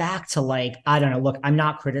goes back to like, I don't know. Look, I'm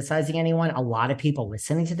not criticizing anyone. A lot of people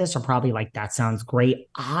listening to this are probably like, that sounds great.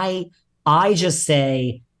 I just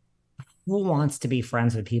say, who wants to be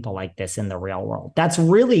friends with people like this in the real world? That's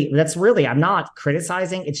really, I'm not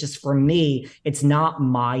criticizing. It's just for me, it's not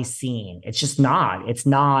my scene. It's just not. It's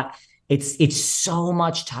so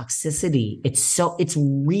much toxicity. It's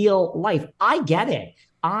real life. I get it.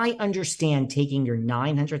 I understand taking your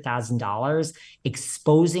 $900,000,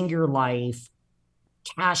 exposing your life,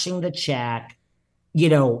 cashing the check,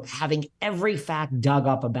 having every fact dug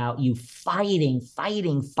up about you, fighting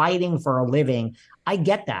for a living. I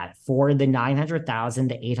get that for the 900,000,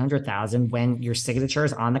 the 800,000, when your signature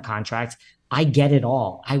is on the contract. I get it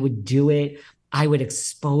all. I would do it. I would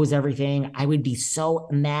expose everything. I would be so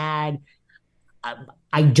mad.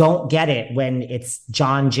 I don't get it when it's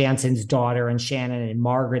John Jansen's daughter and Shannon and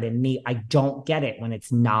Margaret and me. I don't get it when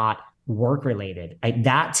it's not work related.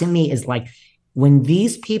 That to me is like, when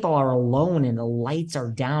these people are alone and the lights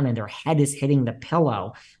are down and their head is hitting the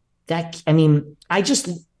pillow,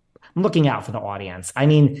 I'm looking out for the audience. I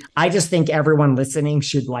mean, I just think everyone listening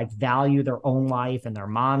should like value their own life and their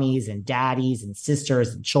mommies and daddies and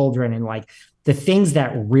sisters and children and like the things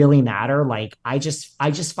that really matter. Like, I just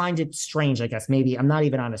find it strange. I guess maybe I'm not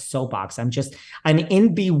even on a soapbox. I'm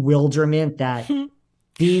in bewilderment that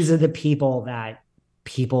these are the people that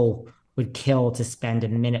people would kill to spend a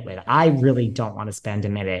minute with. I really don't want to spend a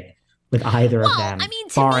minute with either of them,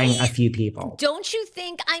 barring a few people. Don't you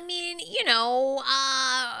think?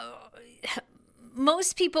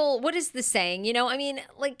 Most people, what is the saying?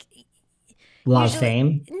 Like, Love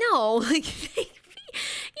fame. No, like,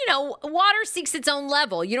 water seeks its own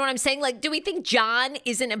level. You know what I'm saying? Like, do we think John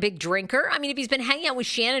isn't a big drinker? I mean, if he's been hanging out with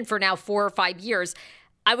Shannon for now 4 or 5 years,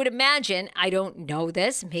 I would imagine, I don't know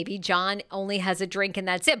this, maybe John only has a drink and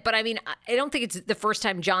that's it. But I mean, I don't think it's the first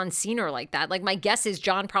time John's seen her like that. Like, my guess is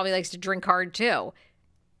John probably likes to drink hard too.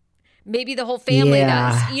 Maybe the whole family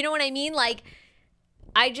does. You know what I mean? Like,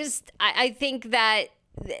 I think that,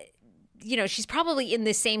 she's probably in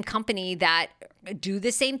the same company that do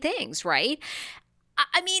the same things, right?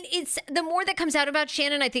 I mean, it's the more that comes out about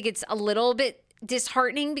Shannon, I think it's a little bit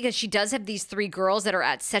disheartening because she does have these 3 girls that are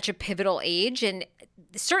at such a pivotal age, and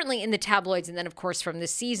certainly in the tabloids, and then of course from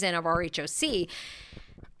this season of RHOC,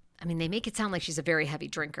 I mean, they make it sound like she's a very heavy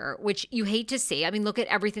drinker, which you hate to see. I mean, look at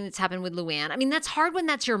everything that's happened with Luann. I mean, that's hard when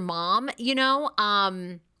that's your mom,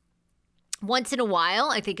 once in a while,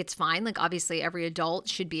 I think it's fine. Like, obviously, every adult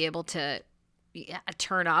should be able to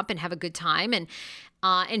turn up and have a good time. And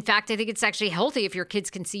in fact, I think it's actually healthy if your kids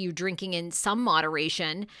can see you drinking in some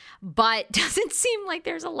moderation, but doesn't seem like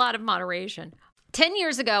there's a lot of moderation. 10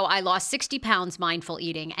 years ago, I lost 60 pounds mindful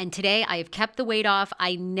eating, and today I have kept the weight off.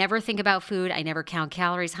 I never think about food. I never count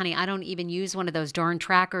calories. Honey, I don't even use one of those darn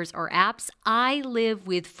trackers or apps. I live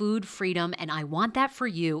with food freedom, and I want that for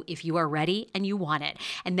you if you are ready and you want it.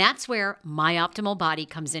 And that's where My Optimal Body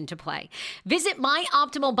comes into play. Visit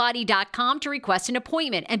myoptimalbody.com to request an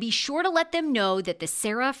appointment, and be sure to let them know that the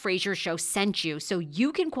Sarah Fraser Show sent you so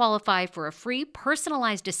you can qualify for a free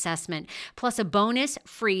personalized assessment plus a bonus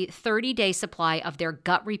free 30-day supply of their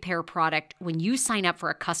gut repair product when you sign up for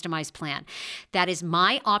a customized plan. That is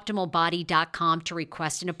myoptimalbody.com to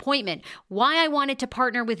request an appointment. Why I wanted to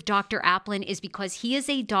partner with Dr. Applin is because he is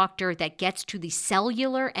a doctor that gets to the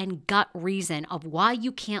cellular and gut reason of why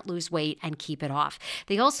you can't lose weight and keep it off.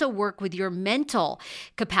 They also work with your mental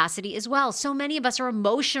capacity as well. So many of us are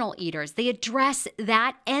emotional eaters. They address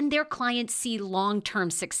that, and their clients see long-term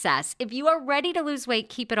success. If you are ready to lose weight,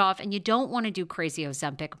 keep it off, and you don't want to do crazy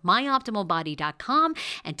Ozempic, myoptimalbody.com,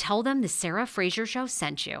 and tell them the Sarah Fraser Show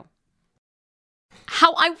sent you.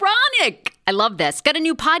 How ironic! I love this. Got a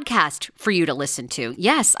new podcast for you to listen to.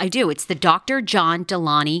 Yes, I do. It's the Dr. John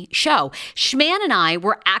Delaney Show. Schman and I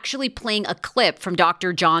were actually playing a clip from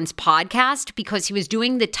Dr. John's podcast because he was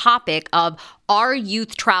doing the topic of are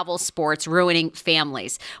youth travel sports ruining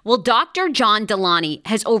families? Well, Dr. John Delaney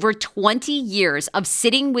has over 20 years of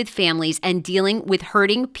sitting with families and dealing with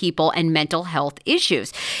hurting people and mental health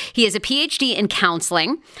issues. He has a PhD in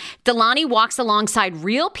counseling. Delaney walks alongside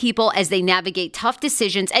real people as they navigate tough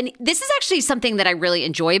decisions. And this is actually something that I really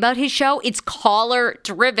enjoy about his show. It's caller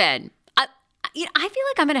driven. I feel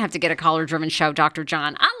like I'm going to have to get a caller-driven show, Dr.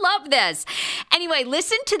 John. I love this. Anyway,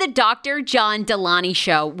 listen to the Dr. John Delaney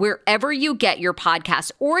Show wherever you get your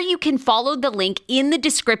podcast, or you can follow the link in the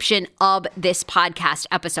description of this podcast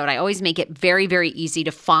episode. I always make it very, very easy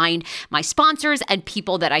to find my sponsors and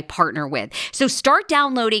people that I partner with. So start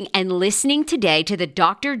downloading and listening today to the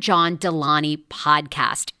Dr. John Delaney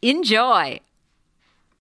podcast. Enjoy.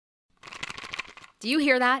 Do you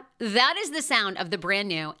hear that? That is the sound of the brand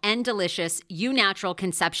new and delicious Eu Natural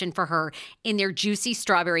Conception for Her in their juicy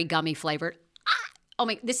strawberry gummy flavored. Oh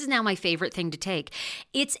my, this is now my favorite thing to take.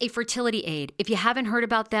 It's a fertility aid. If you haven't heard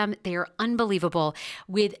about them, they are unbelievable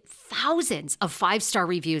with thousands of 5-star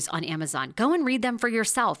reviews on Amazon. Go and read them for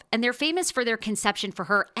yourself. And they're famous for their Conception for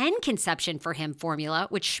Her and Conception for Him formula,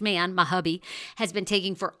 which Schman, my hubby, has been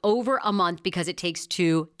taking for over a month because it takes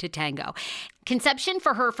two to tango. Conception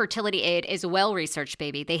for Her fertility aid is well-researched,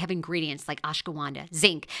 baby. They have ingredients like ashwagandha,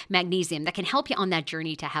 zinc, magnesium that can help you on that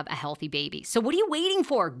journey to have a healthy baby. So what are you waiting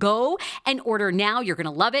for? Go and order now. You're going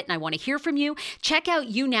to love it, and I want to hear from you. Check out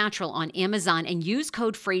Eu Natural on Amazon and use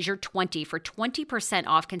code Fraser20 for 20%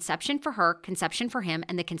 off Conception for Her, Conception for Him,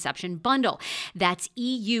 and the Conception Bundle. That's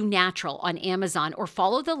EU Natural on Amazon, or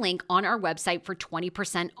follow the link on our website for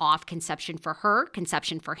 20% off Conception for Her,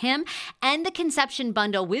 Conception for Him, and the Conception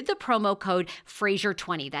Bundle with the promo code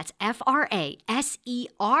Fraser20. That's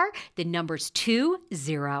Fraser, the numbers 20.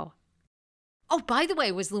 Oh, by the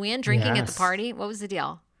way, was Luann drinking at the party? What was the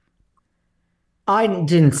deal? I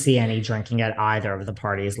didn't see any drinking at either of the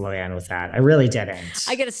parties Luann was at. I really didn't.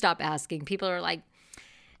 I got to stop asking. People are like,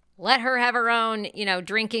 let her have her own,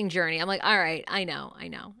 drinking journey. I'm like, all right, I know.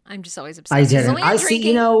 I'm just always obsessed. I didn't. I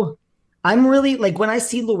see, I'm really like when I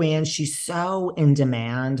see Luann, she's so in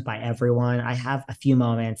demand by everyone. I have a few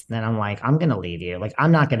moments and then I'm like, I'm going to leave you. Like,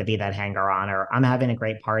 I'm not going to be that hanger-oner. I'm having a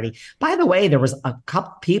great party. By the way, there was a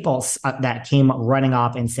couple people that came running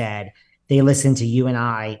up and said they listened to you and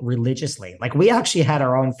I religiously. Like, we actually had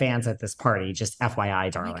our own fans at this party, just FYI,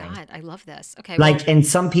 darling. Oh my God, I love this. Okay. Like, and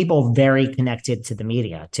some people very connected to the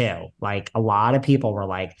media too. Like, a lot of people were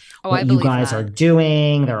like, what you guys are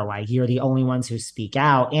doing. They're like, you're the only ones who speak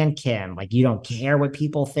out. And Kim, like, you don't care what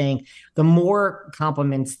people think. The more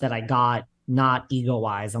compliments that I got, not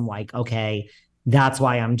ego-wise, I'm like, okay, that's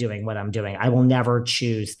why I'm doing what I'm doing. I will never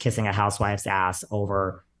choose kissing a housewife's ass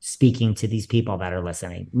over speaking to these people that are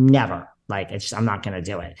listening. Never. Like, it's just, I'm not going to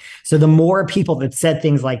do it. So the more people that said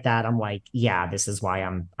things like that, I'm like, yeah, this is why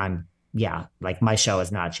I'm like, my show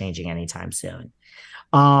is not changing anytime soon.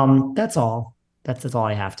 That's all. That's all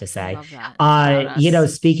I have to say.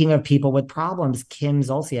 Speaking of people with problems, Kim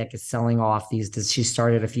Zolciak is selling off she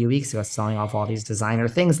started a few weeks ago selling off all these designer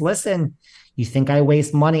things. Listen, you think I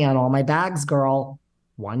waste money on all my bags, girl?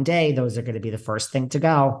 One day, those are going to be the first thing to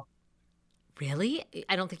go. Really?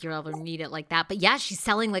 I don't think you'll ever need it like that. But yeah, she's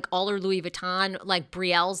selling like all her Louis Vuitton, like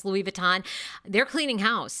Brielle's Louis Vuitton. They're cleaning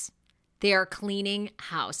house. They are cleaning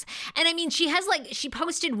house. And I mean, she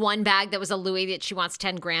posted one bag that was a Louis that she wants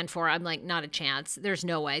 10 grand for. I'm like, not a chance. There's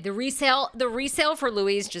no way. The resale for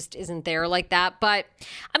Louis just isn't there like that. But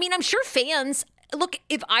I mean, I'm sure fans, look,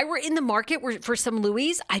 if I were in the market for some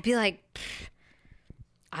Louis, I'd be like,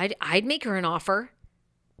 I'd make her an offer.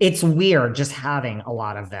 It's weird just having a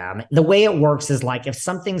lot of them. The way it works is like if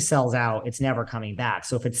something sells out, it's never coming back.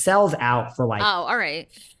 So if it sells out for like, oh, all right.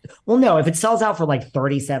 Well, no, if it sells out for like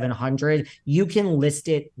 3,700, you can list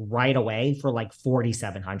it right away for like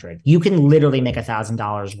 4,700. You can literally make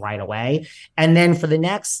 $1,000 right away. And then for the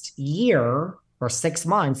next year or 6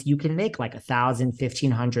 months, you can make like 1,000,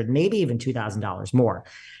 1,500, maybe even $2,000 more.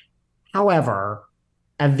 However,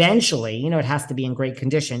 eventually, it has to be in great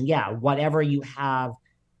condition. Yeah, whatever you have,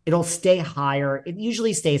 it'll stay higher. It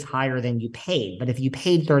usually stays higher than you paid. But if you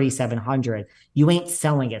paid 3,700, you ain't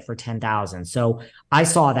selling it for 10,000. So I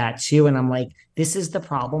saw that too. And I'm like, this is the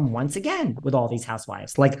problem once again with all these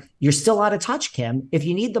housewives. Like, you're still out of touch, Kim. If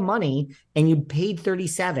you need the money and you paid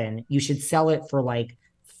 37, you should sell it for like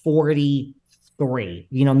 43,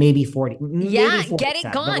 maybe 40. Yeah, maybe get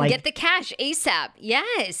it gone. Like, get the cash ASAP.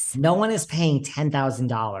 Yes. No one is paying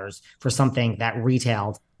 $10,000 for something that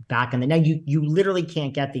retailed back in the now. You literally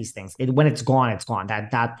can't get these things. When it's gone, it's gone.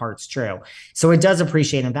 That part's true. So it does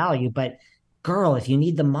appreciate in value. But girl, if you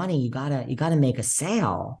need the money, you gotta make a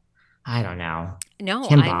sale. I don't know. No,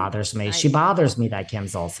 Kim bothers me. She bothers me, that Kim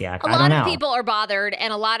Zolciak. A lot of people are bothered,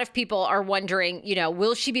 and a lot of people are wondering,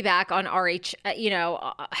 will she be back on on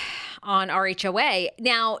RHOA?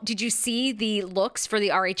 Now, did you see the looks for the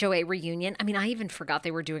RHOA reunion? I mean, I even forgot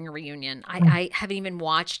they were doing a reunion. I haven't even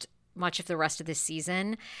watched much of the rest of this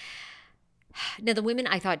season. Now, the women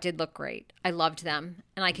I thought did look great. I loved them.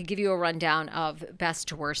 And I could give you a rundown of best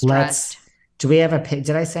to worst dressed. Do we have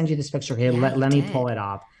did I send you this picture here? Yeah, let me pull it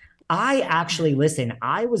up. I actually, listen,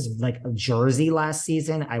 I was like a Jersey last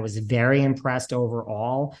season. I was very impressed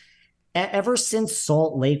overall. Ever since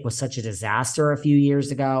Salt Lake was such a disaster a few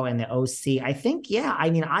years ago and the OC, I think,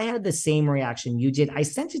 I had the same reaction you did. I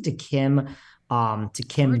sent it to Kim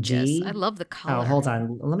Gorgeous. D. I love the color. Oh, hold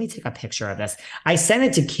on. Let me take a picture of this. I sent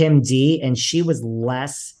it to Kim D, and she was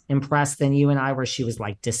less impressed than you and I, where she was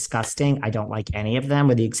like, disgusting. I don't like any of them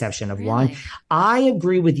with the exception of one. I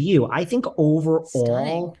agree with you. I think overall,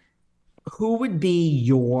 stunning. Who would be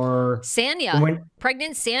your Sanya?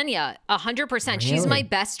 Pregnant Sanya, 100%. Really? She's my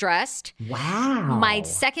best dressed. Wow. My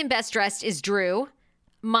second best dressed is Drew.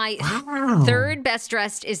 My third best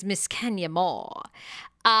dressed is Miss Kenya Moore.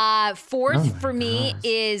 Fourth for me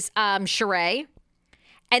is Sheree.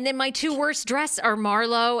 And then my two worst dressed are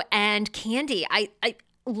Marlo and Candy. I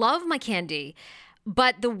love my Candy,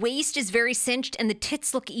 but the waist is very cinched and the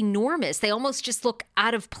tits look enormous. They almost just look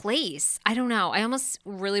out of place. I don't know. I almost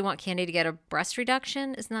really want Candy to get a breast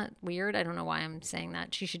reduction. Isn't that weird? I don't know why I'm saying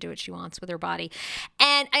that. She should do what she wants with her body.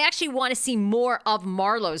 And I actually want to see more of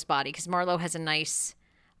Marlo's body because Marlo has a nice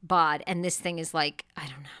bod. And this thing is like, I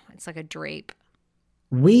don't know. It's like a drape.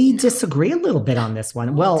 We disagree a little bit on this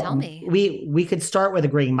one. Well, tell me. We could start with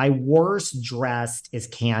agreeing. My worst dressed is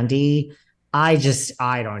Candy. I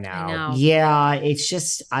don't know. I know. Yeah, it's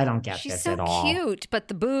just, I don't get this at all. She's so cute, but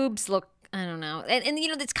the boobs look, I don't know. And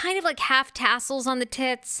it's kind of like half tassels on the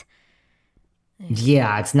tits.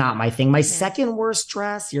 Yeah, it's not my thing. My second worst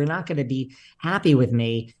dress, you're not going to be happy with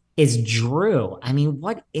me, is Drew. I mean,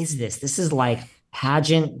 what is this? This is like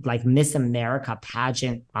pageant, like Miss America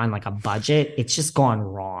pageant on like a budget. It's just gone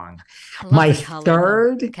wrong. My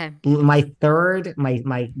third, so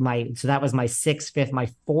that was my sixth, fifth, my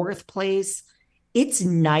fourth place. It's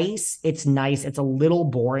nice. It's a little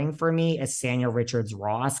boring for me as Sanya Richards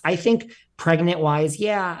Ross. I think pregnant wise,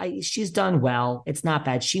 she's done well. It's not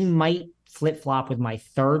bad. She might flip-flop with my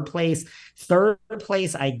third place. Third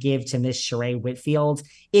place I give to Miss Sheree Whitfield.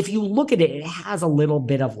 If you look at it, it has a little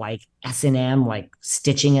bit of like S&M, like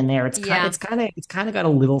stitching in there. It's kind of got a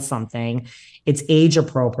little something. It's age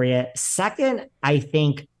appropriate. Second, I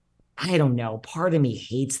think, I don't know, part of me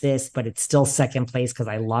hates this, but it's still second place because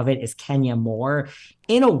I love it, is Kenya Moore.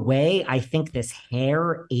 In a way, I think this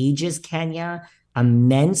hair ages Kenya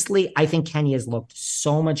immensely. I think Kenya's looked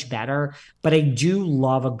so much better, but I do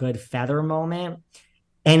love a good feather moment.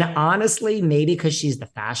 And honestly, maybe because she's the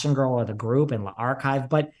fashion girl of the group and the archive,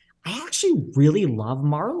 but I actually really love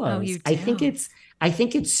Marlo's. Oh, you do? I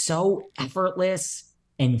think it's so effortless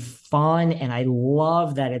and fun. And I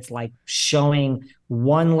love that it's like showing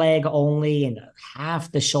one leg only and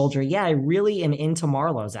half the shoulder. Yeah, I really am into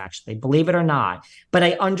Marlo's, actually, believe it or not. But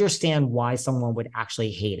I understand why someone would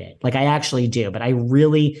actually hate it. Like, I actually do. But I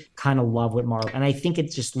really kind of love what Marlo, and I think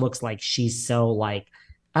it just looks like she's so like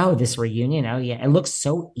Oh, this reunion. Oh, yeah. It looks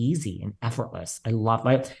so easy and effortless. I love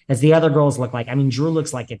like as the other girls look like. I mean, Drew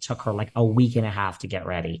looks like it took her like a week and a half to get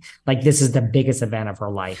ready. Like this is the biggest event of her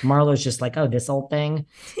life. Marlo's just like, oh, this old thing.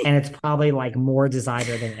 And it's probably like more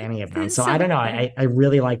designer than any of them. So I So don't know. funny. I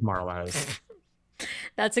really like Marlo's.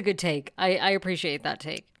 That's a good take. I appreciate that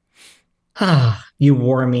take. You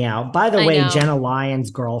wore me out. By the I way, know. Jenna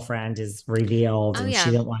Lyon's girlfriend is revealed Oh and she yeah.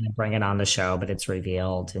 didn't want to bring it on the show, but it's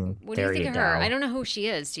revealed. And What do you there think you of her? I go. don't know who she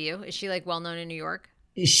is. Do you? Is she like well known in New York?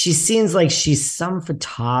 She seems like she's some Oh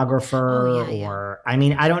photographer, yeah, yeah. or I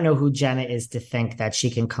mean, I don't know who Jenna is to think that she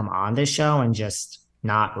can come on this show and just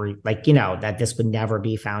not like, that this would never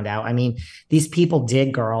be found out. I mean, these people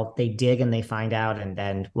dig, girl, they dig and they find out and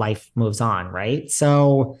then life moves on, right?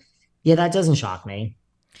 So, yeah, that doesn't shock me.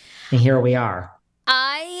 And here we are.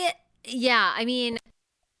 I yeah. I mean,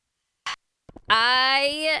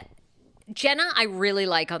 I Jenna, I really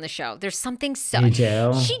like on the show. There's something so You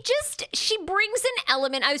do? she brings an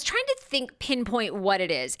element. I was trying to think pinpoint what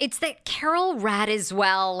it is. It's that Carol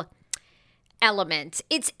Radiswell element.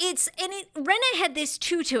 It's and it Renna had this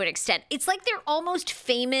too to an extent. It's like they're almost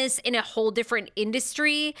famous in a whole different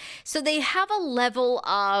industry. So they have a level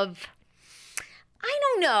of I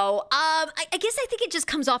don't know. I guess I think it just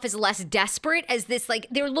comes off as less desperate as this, like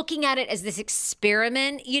they're looking at it as this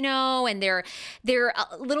experiment, and they're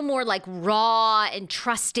a little more like raw and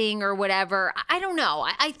trusting or whatever. I don't know.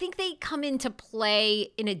 I think they come into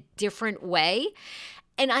play in a different way.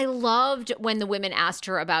 And I loved when the women asked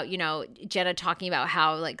her about, Jenna talking about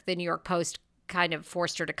how like the New York Post kind of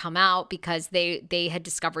forced her to come out because they had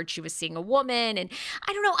discovered she was seeing a woman. And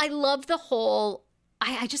I don't know. I love the whole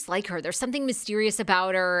I just like her. There's something mysterious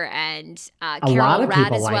about her and A lot Carol of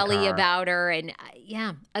people like Radiswell her. about her. And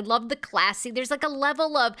yeah, I love the classy. There's like a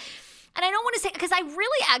level of, and I don't want to say, because I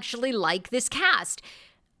really actually like this cast,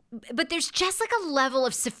 but there's just like a level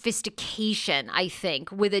of sophistication, I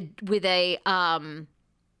think, With with a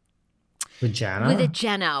Jenna?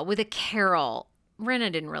 Jenna, with a Carol.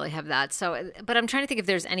 Renna didn't really have that. So, but I'm trying to think if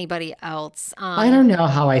there's anybody else. I don't know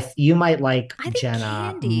how you might like I think Jenna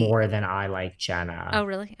Candy. more than I like Oh, Jenna.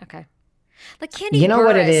 really? Okay. Like Candy You know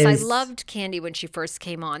what it Burris, I is? loved Candy when she first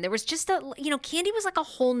came on. There was just Candy was like a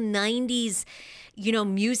whole 90s,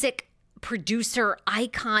 music producer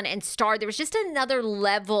icon and star. There was just another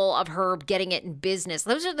level of her getting it in business.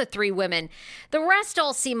 Those are the three women. The rest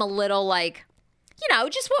all seem a little like,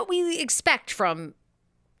 just what we expect from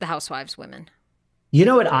the Housewives women. You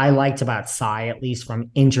know what I liked about Sai, at least from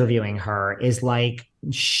interviewing her, is like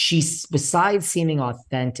she's besides seeming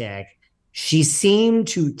authentic, she seemed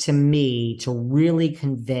to me to really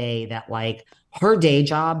convey that like her day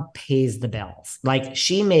job pays the bills. Like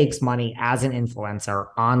she makes money as an influencer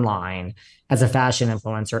online, as a fashion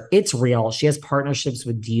influencer. It's real. She has partnerships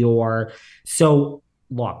with Dior. So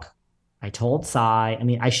look, I told Sai, I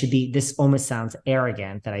mean, this almost sounds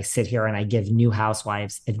arrogant that I sit here and I give new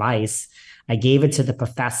housewives advice. I gave it to the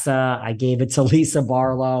professor. I gave it to Lisa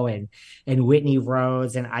Barlow and Whitney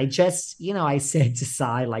Rose. And I just, I said to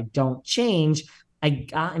Sai, like, don't change.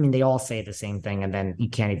 I mean, they all say the same thing, and then you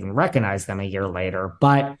can't even recognize them a year later.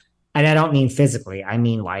 But, and I don't mean physically, I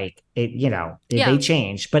mean like it, they Yeah.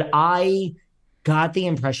 change. But I got the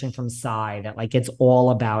impression from Sai that like it's all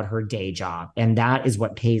about her day job, and that is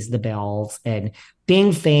what pays the bills. And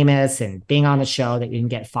being famous and being on a show that you can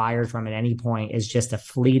get fired from at any point is just a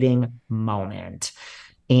fleeting moment.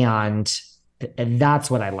 And that's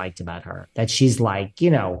what I liked about her, that she's like,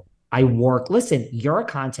 I work. Listen, you're a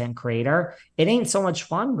content creator. It ain't so much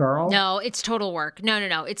fun, girl. No, it's total work. No, no,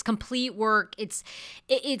 no. It's complete work. It's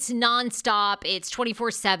nonstop. It's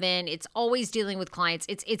 24/7. It's always dealing with clients.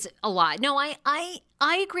 It's a lot. No, I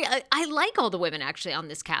agree. I like all the women actually on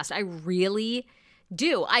this cast. I really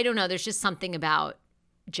do. I don't know. There's just something about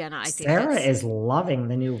Jenna. I think Sarah that's. is loving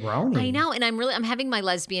the new I Roni. know, and I'm having my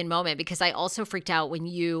lesbian moment because I also freaked out when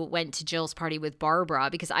you went to Jill's party with Barbara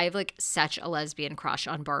because I have like such a lesbian crush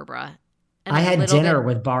on Barbara, and I I'm a had little bit. dinner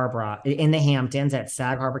with Barbara in the Hamptons at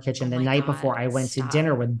Sag Harbor Oh Kitchen the my night before. God! I went to Stop.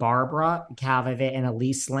 dinner with Barbara Kavovit and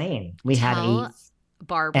Elise Lane. We had Tell and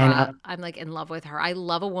Barbara, I'm like in love with her. I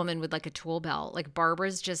love a woman with like a tool belt. Like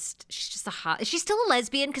she's just a hot. Is she still a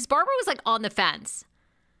lesbian? Because Barbara was like on the fence.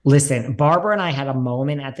 listen, Barbara and I had a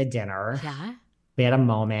moment at the dinner. Yeah. We had a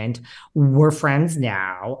moment. We're friends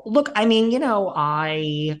now. Look, I mean,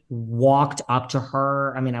 I walked up to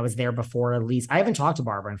her. I mean, I was there before Elise. I haven't talked to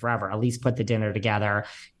Barbara in forever. Elise put the dinner together.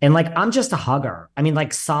 And like, I'm just a hugger. I mean,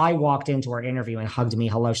 like, Sai walked into our interview and hugged me.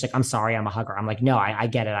 Hello. She's like, I'm sorry, I'm a hugger. I'm like, no, I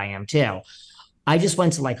get it. I am too. I just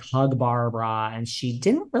went to like hug Barbara and she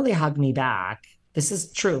didn't really hug me back. This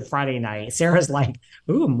is true. Friday night. Sarah's like,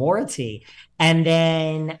 ooh, more tea. And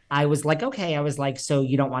then I was like, okay. I was like, so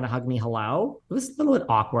you don't want to hug me? Hello? It was a little bit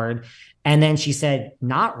awkward. And then she said,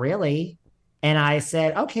 not really. And I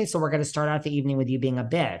said, okay, so we're going to start out the evening with you being a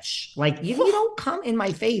bitch. Like, you don't come in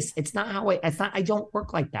my face. It's not how I don't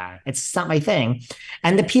work like that. It's not my thing.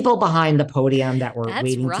 And the people behind the podium that were That's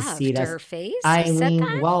waiting to rough see to us. her face. I You said mean,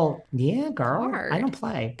 that? well, yeah, girl, Hard. I don't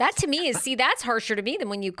play. That to me is, see, that's harsher to me than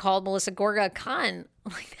when you called Melissa Gorga a cunt.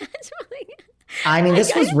 Like, that's really. I mean,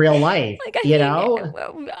 this was real life, you know?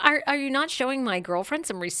 Are you not showing my girlfriend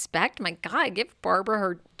some respect? My God, give Barbara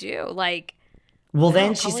her due. Like, Well, no,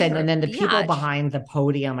 then she calling said, her and then the a people biatch. behind the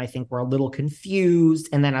podium, I think, were a little confused.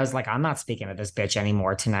 And then I was like, I'm not speaking to this bitch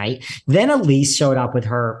anymore tonight. Then Elise showed up with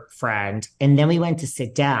her friend, and then we went to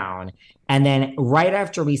sit down. And then right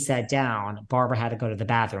after we sat down, Barbara had to go to the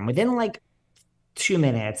bathroom. Within like 2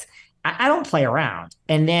 minutes, I don't play around.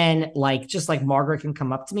 And then, like, just like Margaret can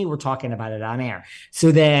come up to me, we're talking about it on air.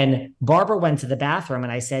 So then Barbara went to the bathroom,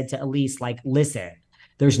 and I said to Elise, like, listen,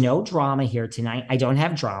 there's no drama here tonight. I don't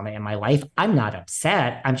have drama in my life. I'm not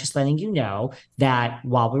upset. I'm just letting you know that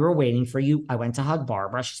while we were waiting for you, I went to hug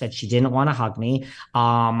Barbara. She said she didn't want to hug me.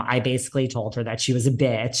 I basically told her that she was a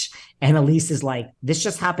bitch. And Elise is like, this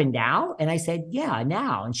just happened now? And I said, yeah,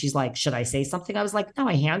 now. And she's like, should I say something? I was like, no,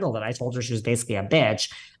 I handled it. I told her she was basically a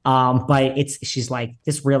bitch. But she's like,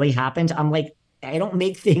 this really happened. I'm like, I don't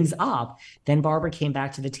make things up. Then Barbara came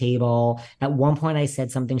back to the table. At one point, I said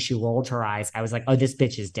something. She rolled her eyes. I was like, oh, this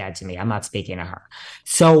bitch is dead to me. I'm not speaking to her.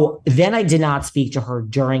 So then I did not speak to her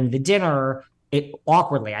during the dinner.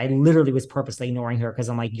 Awkwardly, I literally was purposely ignoring her because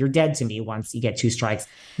I'm like, you're dead to me once you get 2 strikes.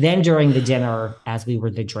 Then during the dinner, as we were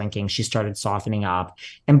drinking, she started softening up.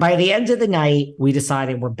 And by the end of the night, we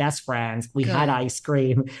decided we're best friends. We had ice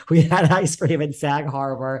cream. We had ice cream in Sag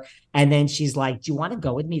Harbor. And then she's like, do you want to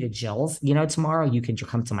go with me to Jill's? You know, tomorrow you can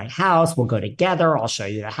come to my house. We'll go together. I'll show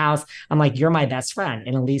you the house. I'm like, you're my best friend.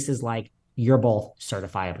 And Elise is like, you're both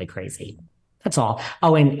certifiably crazy. That's all.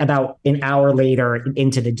 Oh, and about an hour later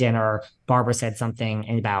into the dinner, Barbara said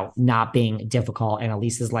something about not being difficult. And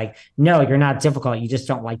Elise is like, no, you're not difficult. You just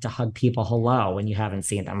don't like to hug people hello when you haven't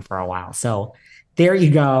seen them for a while. So there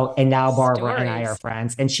you go. And now Barbara and I are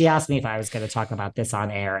friends. And she asked me if I was going to talk about this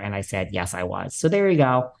on air. And I said, yes, I was. So there you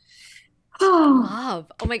go. Love.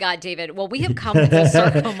 Oh my God, David. Well, we have come full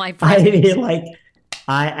circle, my friend. I mean, like,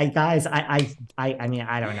 guys, I mean,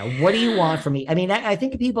 I don't know. What do you want from me? I mean, I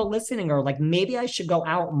think people listening are like, maybe I should go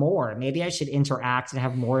out more. Maybe I should interact and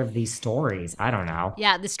have more of these stories. I don't know.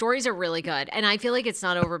 Yeah, the stories are really good. And I feel like it's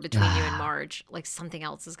not over between you and Marge. Like something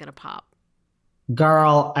else is going to pop.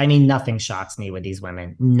 Girl, I mean, nothing shocks me with these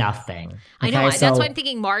women. Nothing. Okay? I know. That's why I'm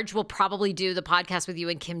thinking Marge will probably do the podcast with you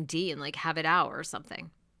and Kim D and like have it out or something.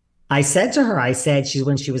 I said to her,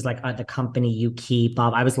 when she was like, the company you keep,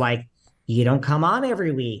 I was like, you don't come on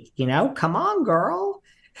every week, you know? Come on, girl.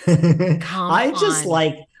 I just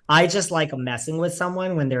like messing with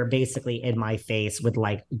someone when they're basically in my face with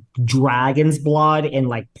like dragon's blood and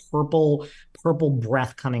like purple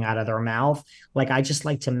breath coming out of their mouth. Like, I just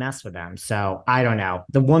like to mess with them. So I don't know.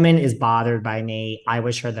 The woman is bothered by me. I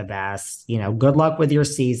wish her the best. You know, good luck with your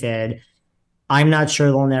season. I'm not sure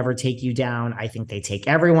they'll never take you down. I think they take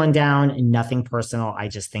everyone down. Nothing personal. I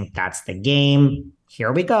just think that's the game.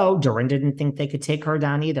 Here we go. Dorinda didn't think they could take her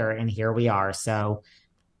down either. And here we are. So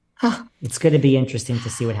it's going to be interesting to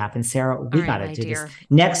see what happens. Sarah, we got to do this.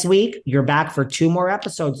 Next week, you're back for 2 more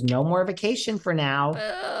episodes. No more vacation for now.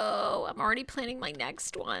 Oh, I'm already planning my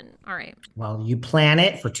next one. All right. Well, you plan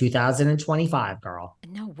it for 2025, girl.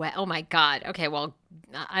 No way. Oh, my God. Okay, well,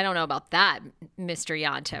 I don't know about that, Mr.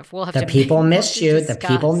 Yontef. We'll have the people missed you. The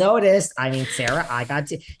people noticed. I mean, Sarah,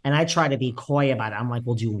 and I try to be coy about it. I'm like,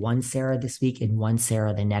 we'll do one Sarah this week and one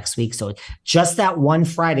Sarah the next week. So just that one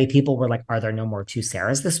Friday, people were like, are there no more 2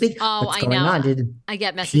 Sarahs this week? Oh, what's going on? I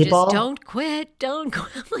get messages. Don't quit. Don't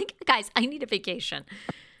quit. I'm like, guys, I need a vacation.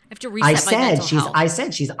 I have to reset my mental health. I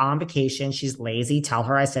said she's on vacation. She's lazy. Tell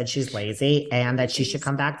her I said she's lazy and that she should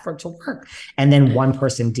come back to work. And then one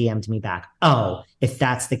person DM'd me back. Oh, if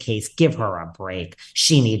that's the case, give her a break.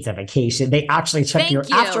 She needs a vacation. They actually checked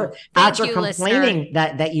after complaining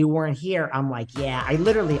that you weren't here. I'm like, yeah, I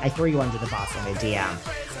threw you under the bus in a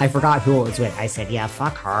DM. I forgot who it was with. I said, yeah,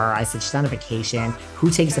 fuck her. I said, she's on a vacation. Who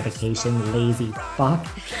takes a vacation? Lazy fuck.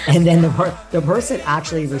 And then the person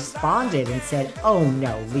actually responded and said, oh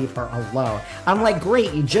no, leave her alone. I'm like,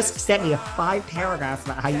 great. You just sent me a 5 paragraphs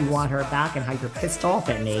about how you want her back and how you're pissed off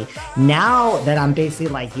at me. Now that I'm basically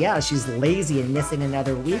like, yeah, she's lazy and misses missing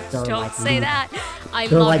another week. They're Don't like, say that. I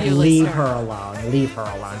They're love like, you, leave listener. her alone. Leave her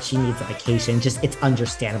alone. She needs a vacation. Just, it's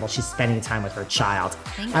understandable. She's spending time with her child.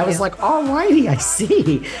 I was like, alrighty, I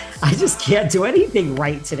see. I just can't do anything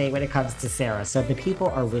right today when it comes to Sarah. So the people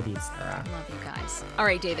are with you, Sarah. Love you guys. All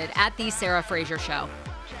right, David, at the Sarah Fraser Show.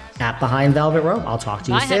 At Behind Velvet Rope. I'll talk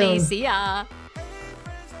to you Bye, soon. honey. See ya.